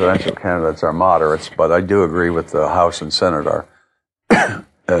presidential candidates are moderates, but I do agree with the House and Senate are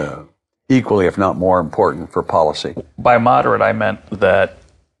equally, if not more important for policy. By moderate, I meant that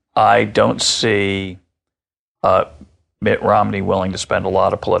I don't see Mitt Romney willing to spend a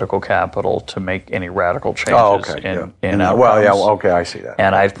lot of political capital to make any radical changes in outcomes. I see that.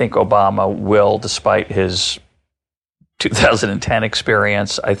 And I think Obama will, despite his 2010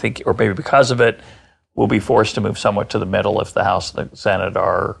 experience, I think, or maybe because of it, will be forced to move somewhat to the middle if the House and the Senate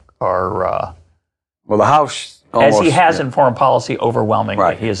are the House almost, as he has in foreign policy overwhelmingly.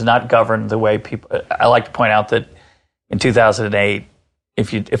 Right. He has not governed the way people. I like to point out that in 2008,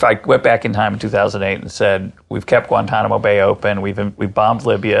 if I went back in time in 2008 and said we've kept Guantanamo Bay open, we've bombed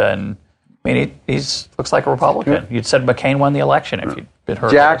Libya, and I mean he's looks like a Republican. You'd said McCain won the election if you'd been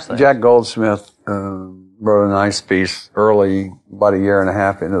heard. Jack Goldsmith wrote a nice piece early, about a year and a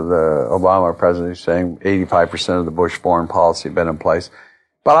half into the Obama presidency, saying 85% of the Bush foreign policy had been in place.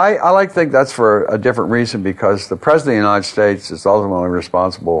 But I like to think that's for a different reason, because the President of the United States is ultimately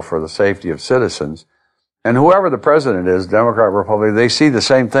responsible for the safety of citizens. And whoever the president is, Democrat, Republican, they see the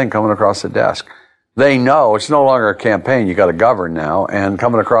same thing coming across the desk. They know it's no longer a campaign. You got to govern now. And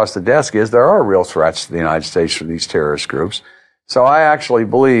coming across the desk is there are real threats to the United States from these terrorist groups. So I actually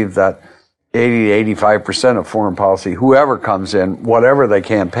believe that 80 to 85% of foreign policy, whoever comes in, whatever they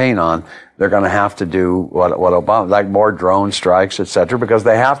campaign on, they're going to have to do what Obama, like more drone strikes, et cetera, because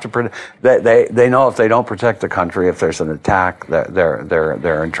they have to, they know if they don't protect the country, if there's an attack,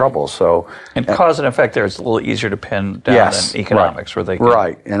 they're in trouble. So. And cause and effect there is a little easier to pin down than economics, where they can.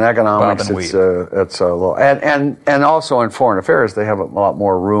 Right. In economics, it's a little, and also in foreign affairs, they have a lot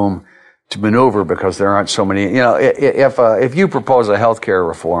more room to maneuver because there aren't so many, if you propose a healthcare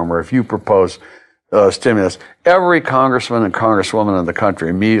reform or if you propose stimulus, every congressman and congresswoman in the country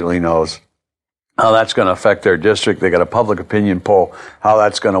immediately knows how that's going to affect their district. They got a public opinion poll, how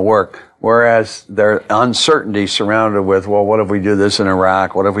that's going to work. Whereas their uncertainty surrounded with, well, what if we do this in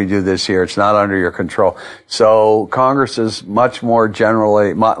Iraq? What if we do this here? It's not under your control. So Congress is much more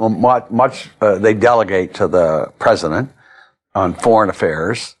generally, they delegate to the president on foreign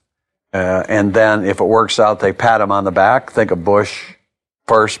affairs. And then if it works out, they pat him on the back. Think of Bush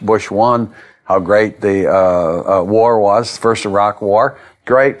first, Bush 1, how great the war was, first Iraq war.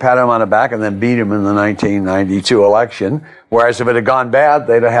 Great, pat him on the back, and then beat him in the 1992 election. Whereas if it had gone bad,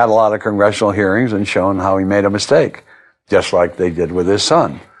 they'd have had a lot of congressional hearings and shown how he made a mistake, just like they did with his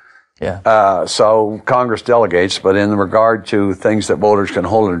son. Yeah. So Congress delegates, but in regard to things that voters can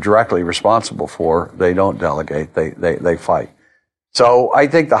hold them directly responsible for, they don't delegate. They fight. So I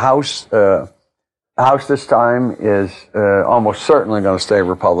think the House this time is almost certainly going to stay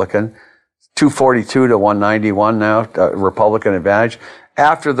Republican. 242 to 191 now, Republican advantage.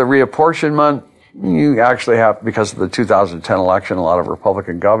 After the reapportionment, you actually have, because of the 2010 election, a lot of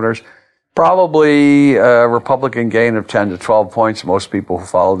Republican governors. Probably a Republican gain of 10 to 12 points. Most people who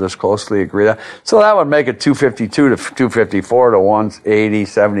follow this closely agree that. So that would make it 252 to 254 to 180,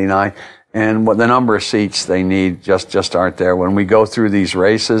 79. And what the number of seats they need just aren't there. When we go through these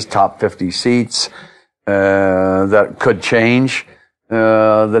races, top 50 seats, that could change,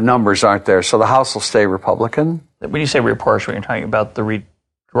 the numbers aren't there. So the House will stay Republican. When you say reapportionment, you're talking about the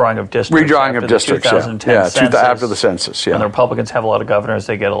redrawing of districts. Redrawing of districts, after the census, yeah. When the Republicans have a lot of governors,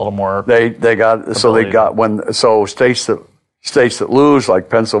 they get a little more. So states that lose, like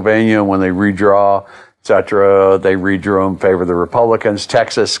Pennsylvania, when they redraw, et cetera, they redrew in favor of the Republicans.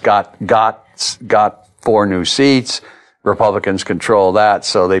 Texas got 4 new seats. Republicans control that,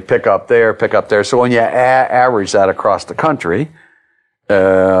 so they pick up there. So when you average that across the country,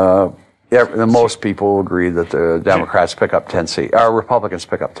 most people agree that the Democrats pick up 10 seats, or Republicans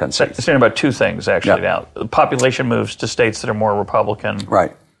pick up 10 seats. It's saying about 2 things, actually, now. The population moves to states that are more Republican.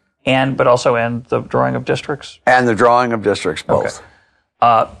 Right. But also the drawing of districts? And the drawing of districts, both.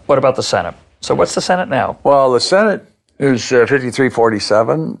 Okay. What about the Senate? So what's the Senate now? Well, the Senate is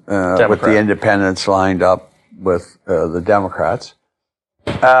 53-47, with the independents lined up with the Democrats.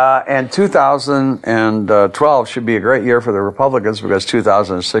 And 2012 should be a great year for the Republicans because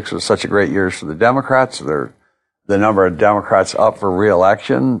 2006 was such a great year for the Democrats. The number of Democrats up for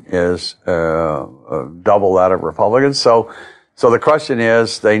re-election is double that of Republicans. So the question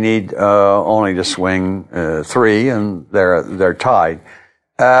is, they need only to swing 3, and they're tied.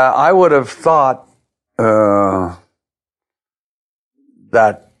 I would have thought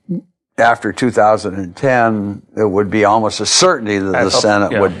that after 2010, it would be almost a certainty that the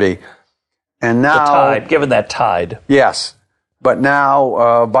Senate would be. And now, given that tide. Yes. But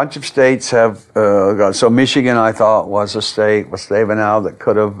now a bunch of states have gone. So Michigan, I thought, was a state now that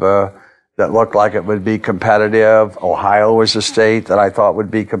could have, that looked like it would be competitive. Ohio was a state that I thought would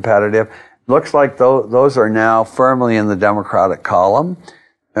be competitive. Looks like those are now firmly in the Democratic column.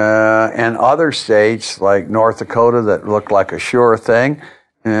 And other states like North Dakota that looked like a sure thing.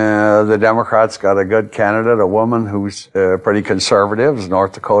 The Democrats got a good candidate, a woman who's pretty conservative. It's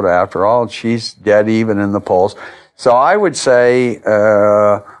North Dakota, after all. She's dead even in the polls. So I would say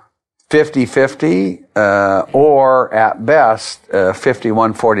 50-50, or at best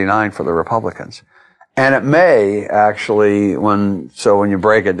 51-49 for the Republicans. And it may actually, when you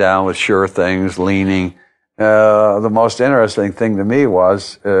break it down with sure things, leaning, the most interesting thing to me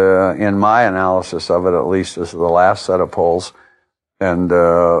was, in my analysis of it, at least, is the last set of polls and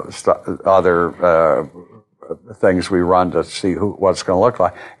other things we run to see what's going to look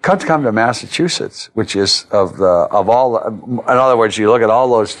like. Come to Massachusetts, which is in other words, you look at all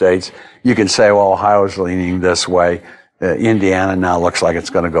those states, you can say, well, Ohio's leaning this way. Indiana now looks like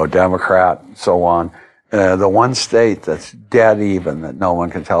it's going to go Democrat, so on. The one state that's dead even that no one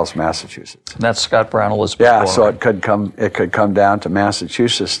can tell is Massachusetts. And that's Scott Brown, Elizabeth Warren. So it could come down to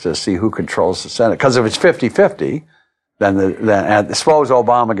Massachusetts to see who controls the Senate. Because if it's 50-50, then suppose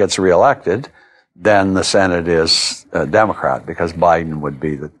Obama gets reelected, then the Senate is Democrat because Biden would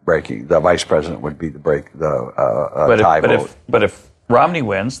be the vice president would be the tie vote. But if Romney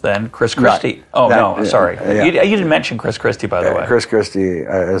wins, then Chris Christie. Sorry. Yeah. You didn't mention Chris Christie, by the way. Chris Christie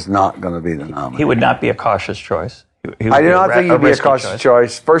is not going to be the nominee. He would not be a cautious choice. I do not think he'd be a cautious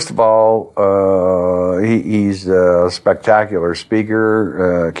choice. First of all, he's a spectacular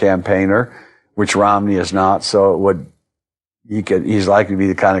speaker, campaigner, which Romney is not. So he's likely to be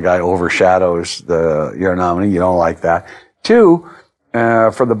the kind of guy who overshadows your nominee. You don't like that. 2,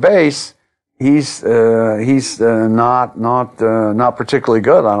 for the base, he's not particularly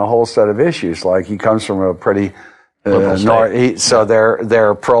good on a whole set of issues. Like, he comes from a pretty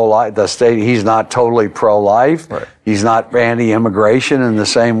they're pro-life. The state, he's not totally pro-life. Right. He's not anti-immigration in the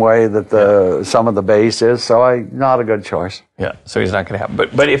same way that some of the base is. So not a good choice. Yeah. So he's not going to happen.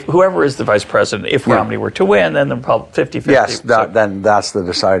 But if whoever is the vice president, if Romney were to win, then the 50-50. Yes, then that's the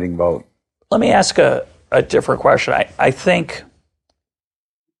deciding vote. Let me ask a different question. I think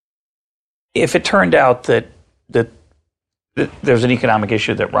if it turned out that there's an economic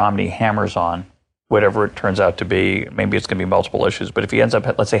issue that Romney hammers on, whatever it turns out to be, maybe it's going to be multiple issues, but if he ends up,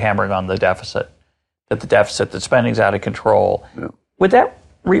 let's say, hammering on the deficit, that spending's out of control, would that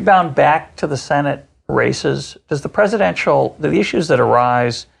rebound back to the Senate races? Does the issues that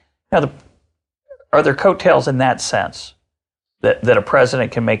arise Now, are there coattails in that sense that a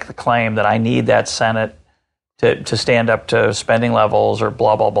president can make the claim that I need that Senate to stand up to spending levels or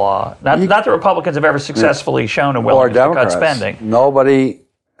blah, blah, blah? Not that Republicans have ever successfully shown a willingness to cut spending. Nobody,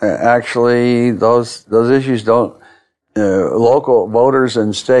 actually, those issues don't, local voters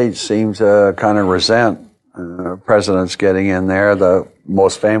in states seem to kind of resent presidents getting in there. The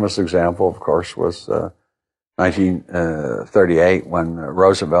most famous example, of course, was 1938 when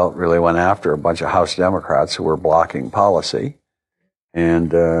Roosevelt really went after a bunch of House Democrats who were blocking policy.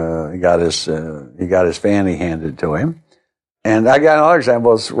 And he got his fanny handed to him. And I got another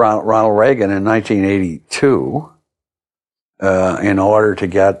example is Ronald Reagan in 1982. In order to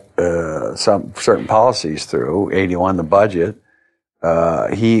get some certain policies through, 81 the budget,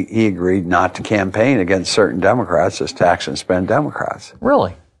 he agreed not to campaign against certain Democrats as tax and spend Democrats.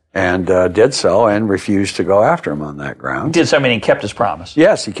 Really? And did so and refused to go after him on that ground. He did so, meaning he kept his promise.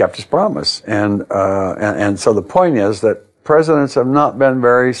 Yes, he kept his promise. And so the point is that presidents have not been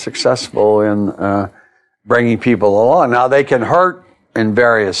very successful in bringing people along. Now, they can hurt in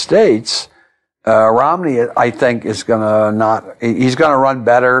various states. Romney, I think, he's going to run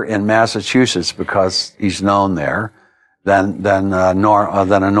better in Massachusetts because he's known there than a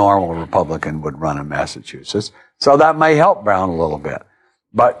normal Republican would run in Massachusetts. So that may help Brown a little bit.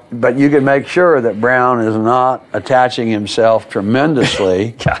 But you can make sure that Brown is not attaching himself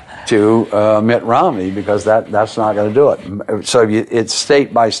tremendously to Mitt Romney, because that's not going to do it. So it's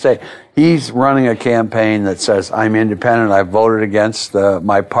state by state. He's running a campaign that says, I'm independent. I voted against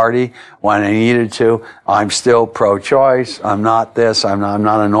my party when I needed to. I'm still pro-choice. I'm not this. I'm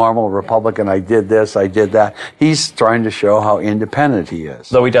not a normal Republican. I did this. I did that. He's trying to show how independent he is.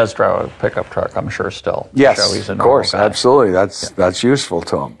 Though he does drive a pickup truck, I'm sure, still. Yes, show he's a of course. guy. Absolutely. That's useful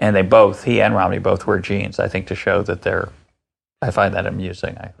to him. And he and Romney both wear jeans, I think, to show that I find that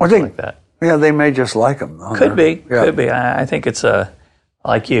amusing. I like that. Yeah, they may just like him, though. Could be. I think it's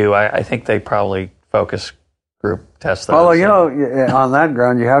like you. I think they probably focus group test those. Well, on that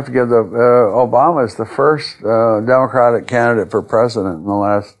ground, you have to give Obama is the first Democratic candidate for president in the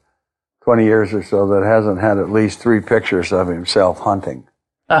last 20 years or so that hasn't had at least 3 pictures of himself hunting.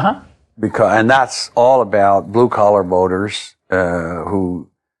 Uh-huh. And that's all about blue collar voters who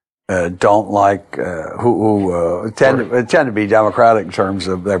don't like who tend to be Democratic in terms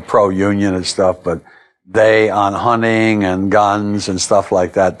of they're pro-union and stuff, but they, on hunting and guns and stuff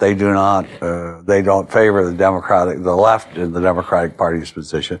like that, they don't favor the left in the Democratic Party's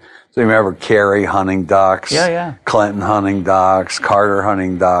position. So you remember Kerry hunting ducks, Clinton hunting ducks, Carter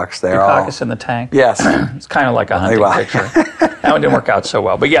hunting ducks. They're all Dukakis in the tank. Yes, it's kind of like a hunting picture. That one didn't work out so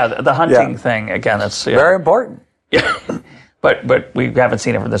well, but the hunting thing again. That's very important. Yeah, but we haven't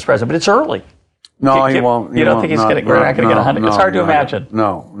seen it from this president. But it's early. No, he won't. You don't think we're not going to get a hunter? It's hard to imagine.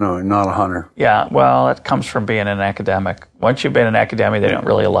 No, not a hunter. Yeah, well, that comes from being an academic. Once you've been in academia, they don't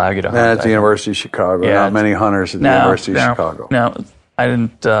really allow you to hunt. And at the University of Chicago. Yeah, not many hunters at the University of Chicago. No, I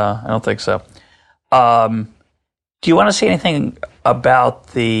don't think so. Do you want to say anything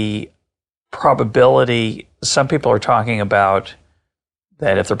about the probability? Some people are talking about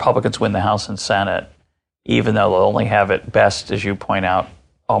that if the Republicans win the House and Senate, even though they'll only have at best, as you point out,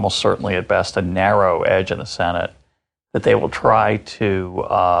 almost certainly at best, a narrow edge in the Senate, that they will try to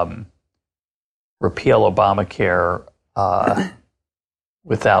repeal Obamacare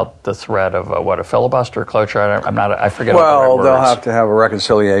without the threat of a filibuster, cloture. I forget. Well, they'll have to have a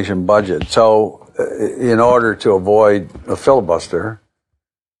reconciliation budget. So, in order to avoid a filibuster,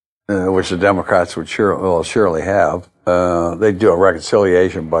 which the Democrats will surely have, they do a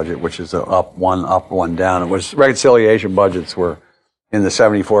reconciliation budget, which is up, one down. Reconciliation budgets were in the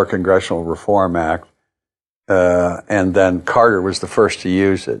 74 Congressional Reform Act, and then Carter was the first to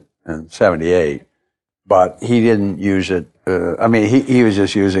use it in 78, but he didn't use it. He was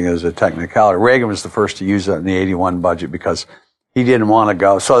just using it as a technicality. Reagan was the first to use it in the 81 budget because he didn't want to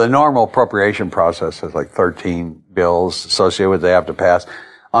go. So the normal appropriation process has like 13 bills associated with it they have to pass.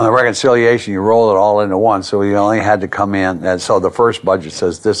 On the reconciliation, you roll it all into one, so he only had to come in, and so the first budget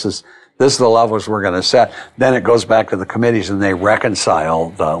says this is the levels we're going to set. Then it goes back to the committees and they reconcile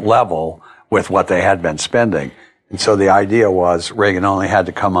the level with what they had been spending. And so the idea was Reagan only had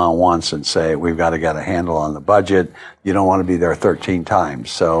to come on once and say, we've got to get a handle on the budget. You don't want to be there 13 times.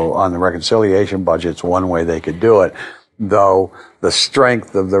 So on the reconciliation budget, it's one way they could do it, though the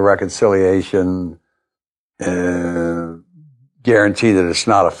strength of the reconciliation guarantee that it's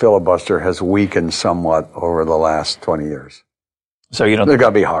not a filibuster has weakened somewhat over the last 20 years. So you don't They're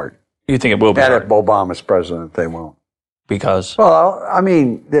going to be hard. You think it will be hard? And if Obama's president, they won't. Because? Well, I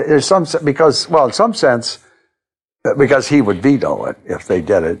mean, in some sense, because he would veto it if they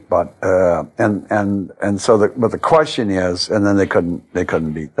did it. But but the question is, and then they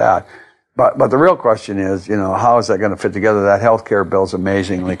couldn't beat that. But the real question is, how is that going to fit together? That health care bill is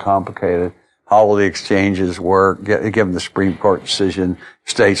amazingly complicated. How will the exchanges work? Given the Supreme Court decision,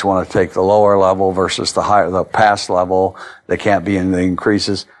 states want to take the lower level versus the pass level. They can't be in the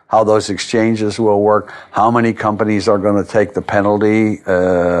increases. How those exchanges will work? How many companies are going to take the penalty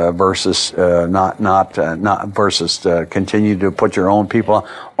versus continue to put your own people on?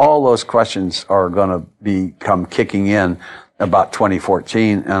 All those questions are going to come kicking in about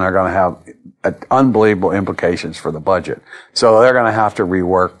 2014 and are going to have unbelievable implications for the budget. So they're going to have to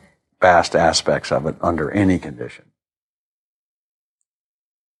rework vast aspects of it under any condition.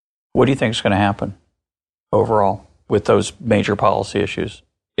 What do you think is going to happen overall with those major policy issues?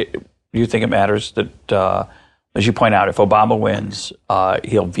 Do you think it matters that, as you point out, if Obama wins,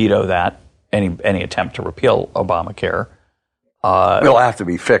 he'll veto that, any attempt to repeal Obamacare? It'll have to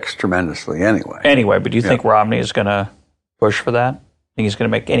be fixed tremendously anyway. But do you think Romney is going to push for that? Think he's going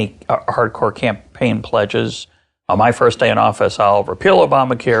to make any hardcore campaign pledges? On my first day in office, I'll repeal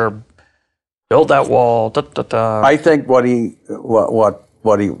Obamacare, build that wall. I think what he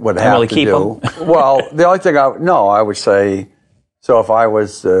would have to do. Well, the only thing I would say. So if I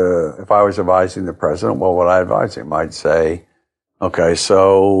was advising the president, what would I advise him? I'd say, okay,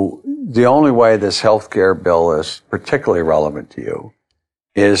 so the only way this health care bill is particularly relevant to you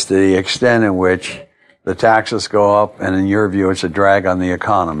is the extent in which the taxes go up, and in your view, it's a drag on the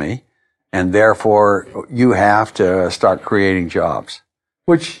economy, and therefore you have to start creating jobs,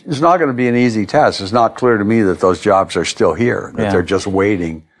 which is not going to be an easy task. It's not clear to me that those jobs are still here, that they're just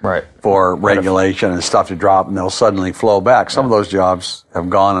waiting for regulation and stuff to drop, and they'll suddenly flow back. Some of those jobs have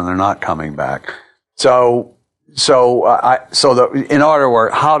gone, and they're not coming back. So in other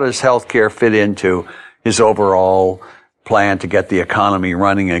words, how does healthcare fit into his overall plan to get the economy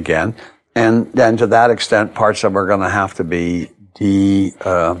running again? And then to that extent, parts of them are going to have to be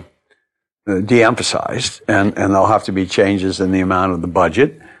de-emphasized, and there'll have to be changes in the amount of the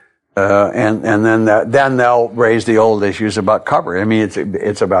budget. And then they'll raise the old issues about coverage. I mean,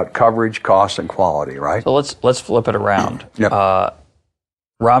 it's about coverage, cost, and quality, right? So let's flip it around. Yep.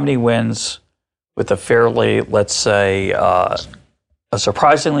 Romney wins with a fairly, let's say, a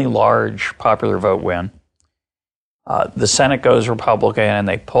surprisingly large popular vote win. The Senate goes Republican, and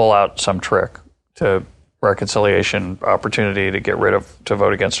they pull out some trick to reconciliation opportunity to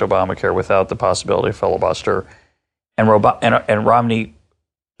vote against Obamacare without the possibility of filibuster, and Romney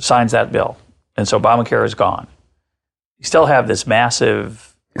signs that bill, and so Obamacare is gone. You still have this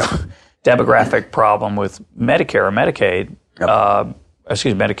massive demographic problem with Medicare or Medicaid,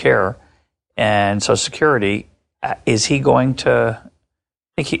 Medicare and Social Security. Is he going to?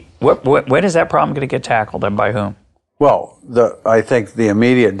 When is that problem going to get tackled, and by whom? Well, I think the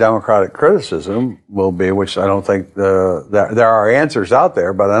immediate Democratic criticism will be, which I don't think there are answers out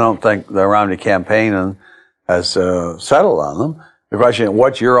there, but I don't think the Romney campaign has settled on them. The question is,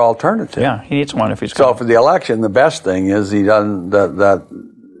 what's your alternative? Yeah, he needs one if he's So for the election, the best thing is he doesn't,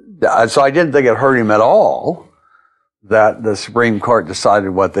 so I didn't think it hurt him at all that the Supreme Court decided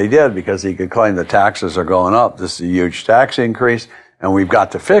what they did, because he could claim the taxes are going up. This is a huge tax increase, and we've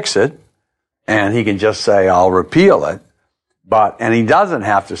got to fix it. And he can just say, I'll repeal it. And he doesn't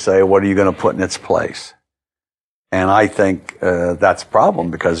have to say, what are you going to put in its place? And I think that's a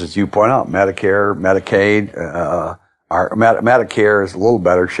problem, because as you point out, Medicare, Medicaid, Medicare is a little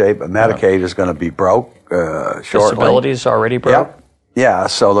better shape, but Medicaid is going to be broke shortly. Disability is already broke. Yep. Yeah.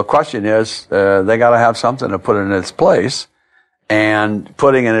 So the question is, they got to have something to put in its place, and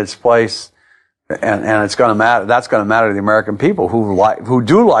putting in its place, and it's going to matter. That's going to matter to the American people who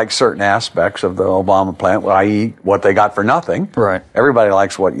do like certain aspects of the Obama plan, i.e., what they got for nothing. Right. Everybody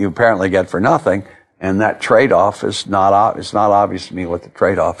likes what you apparently get for nothing, and that trade-off is not. It's not obvious to me what the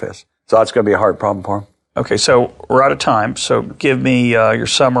trade-off is. So that's going to be a hard problem for him. Okay, so we're out of time. So give me your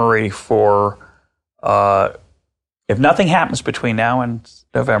summary for if nothing happens between now and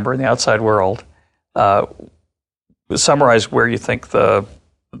November in the outside world. Summarize where you think the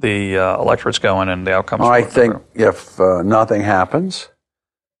electorate's going and the outcomes. I think if nothing happens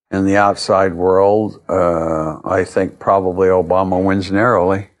in the outside world, I think probably Obama wins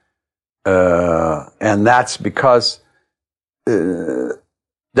narrowly, and that's because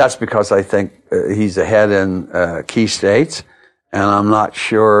I think he's ahead in key states, and I'm not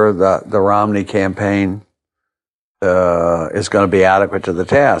sure that the Romney campaign is going to be adequate to the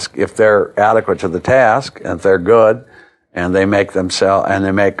task. If they're adequate to the task, and if they're good, and they make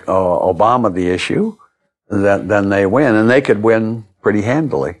Obama the issue, then they win, and they could win pretty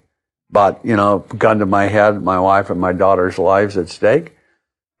handily. But, gun to my head, my wife and my daughter's lives at stake,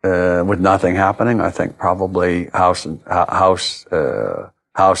 with nothing happening, I think probably House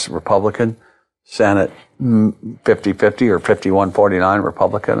Republican, Senate 50-50 or 51-49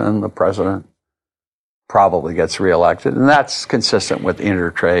 Republican, and the president probably gets reelected. And that's consistent with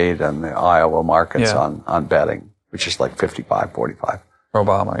Intertrade and the Iowa markets on betting, which is like 55-45.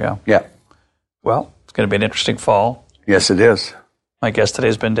 Obama, yeah. Yeah. Well, it's going to be an interesting fall. Yes, it is. My guest today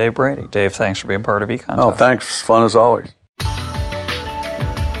has been Dave Brady. Dave, thanks for being part of EconTalk. Oh, thanks. Fun as always.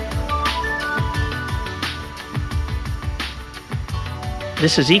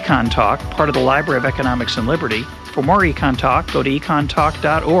 This is EconTalk, part of the Library of Economics and Liberty. For more EconTalk, go to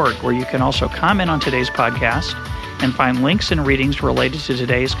econtalk.org, where you can also comment on today's podcast and find links and readings related to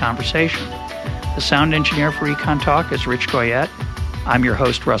today's conversation. The sound engineer for EconTalk is Rich Goyette. I'm your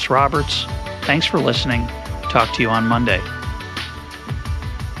host, Russ Roberts. Thanks for listening. Talk to you on Monday.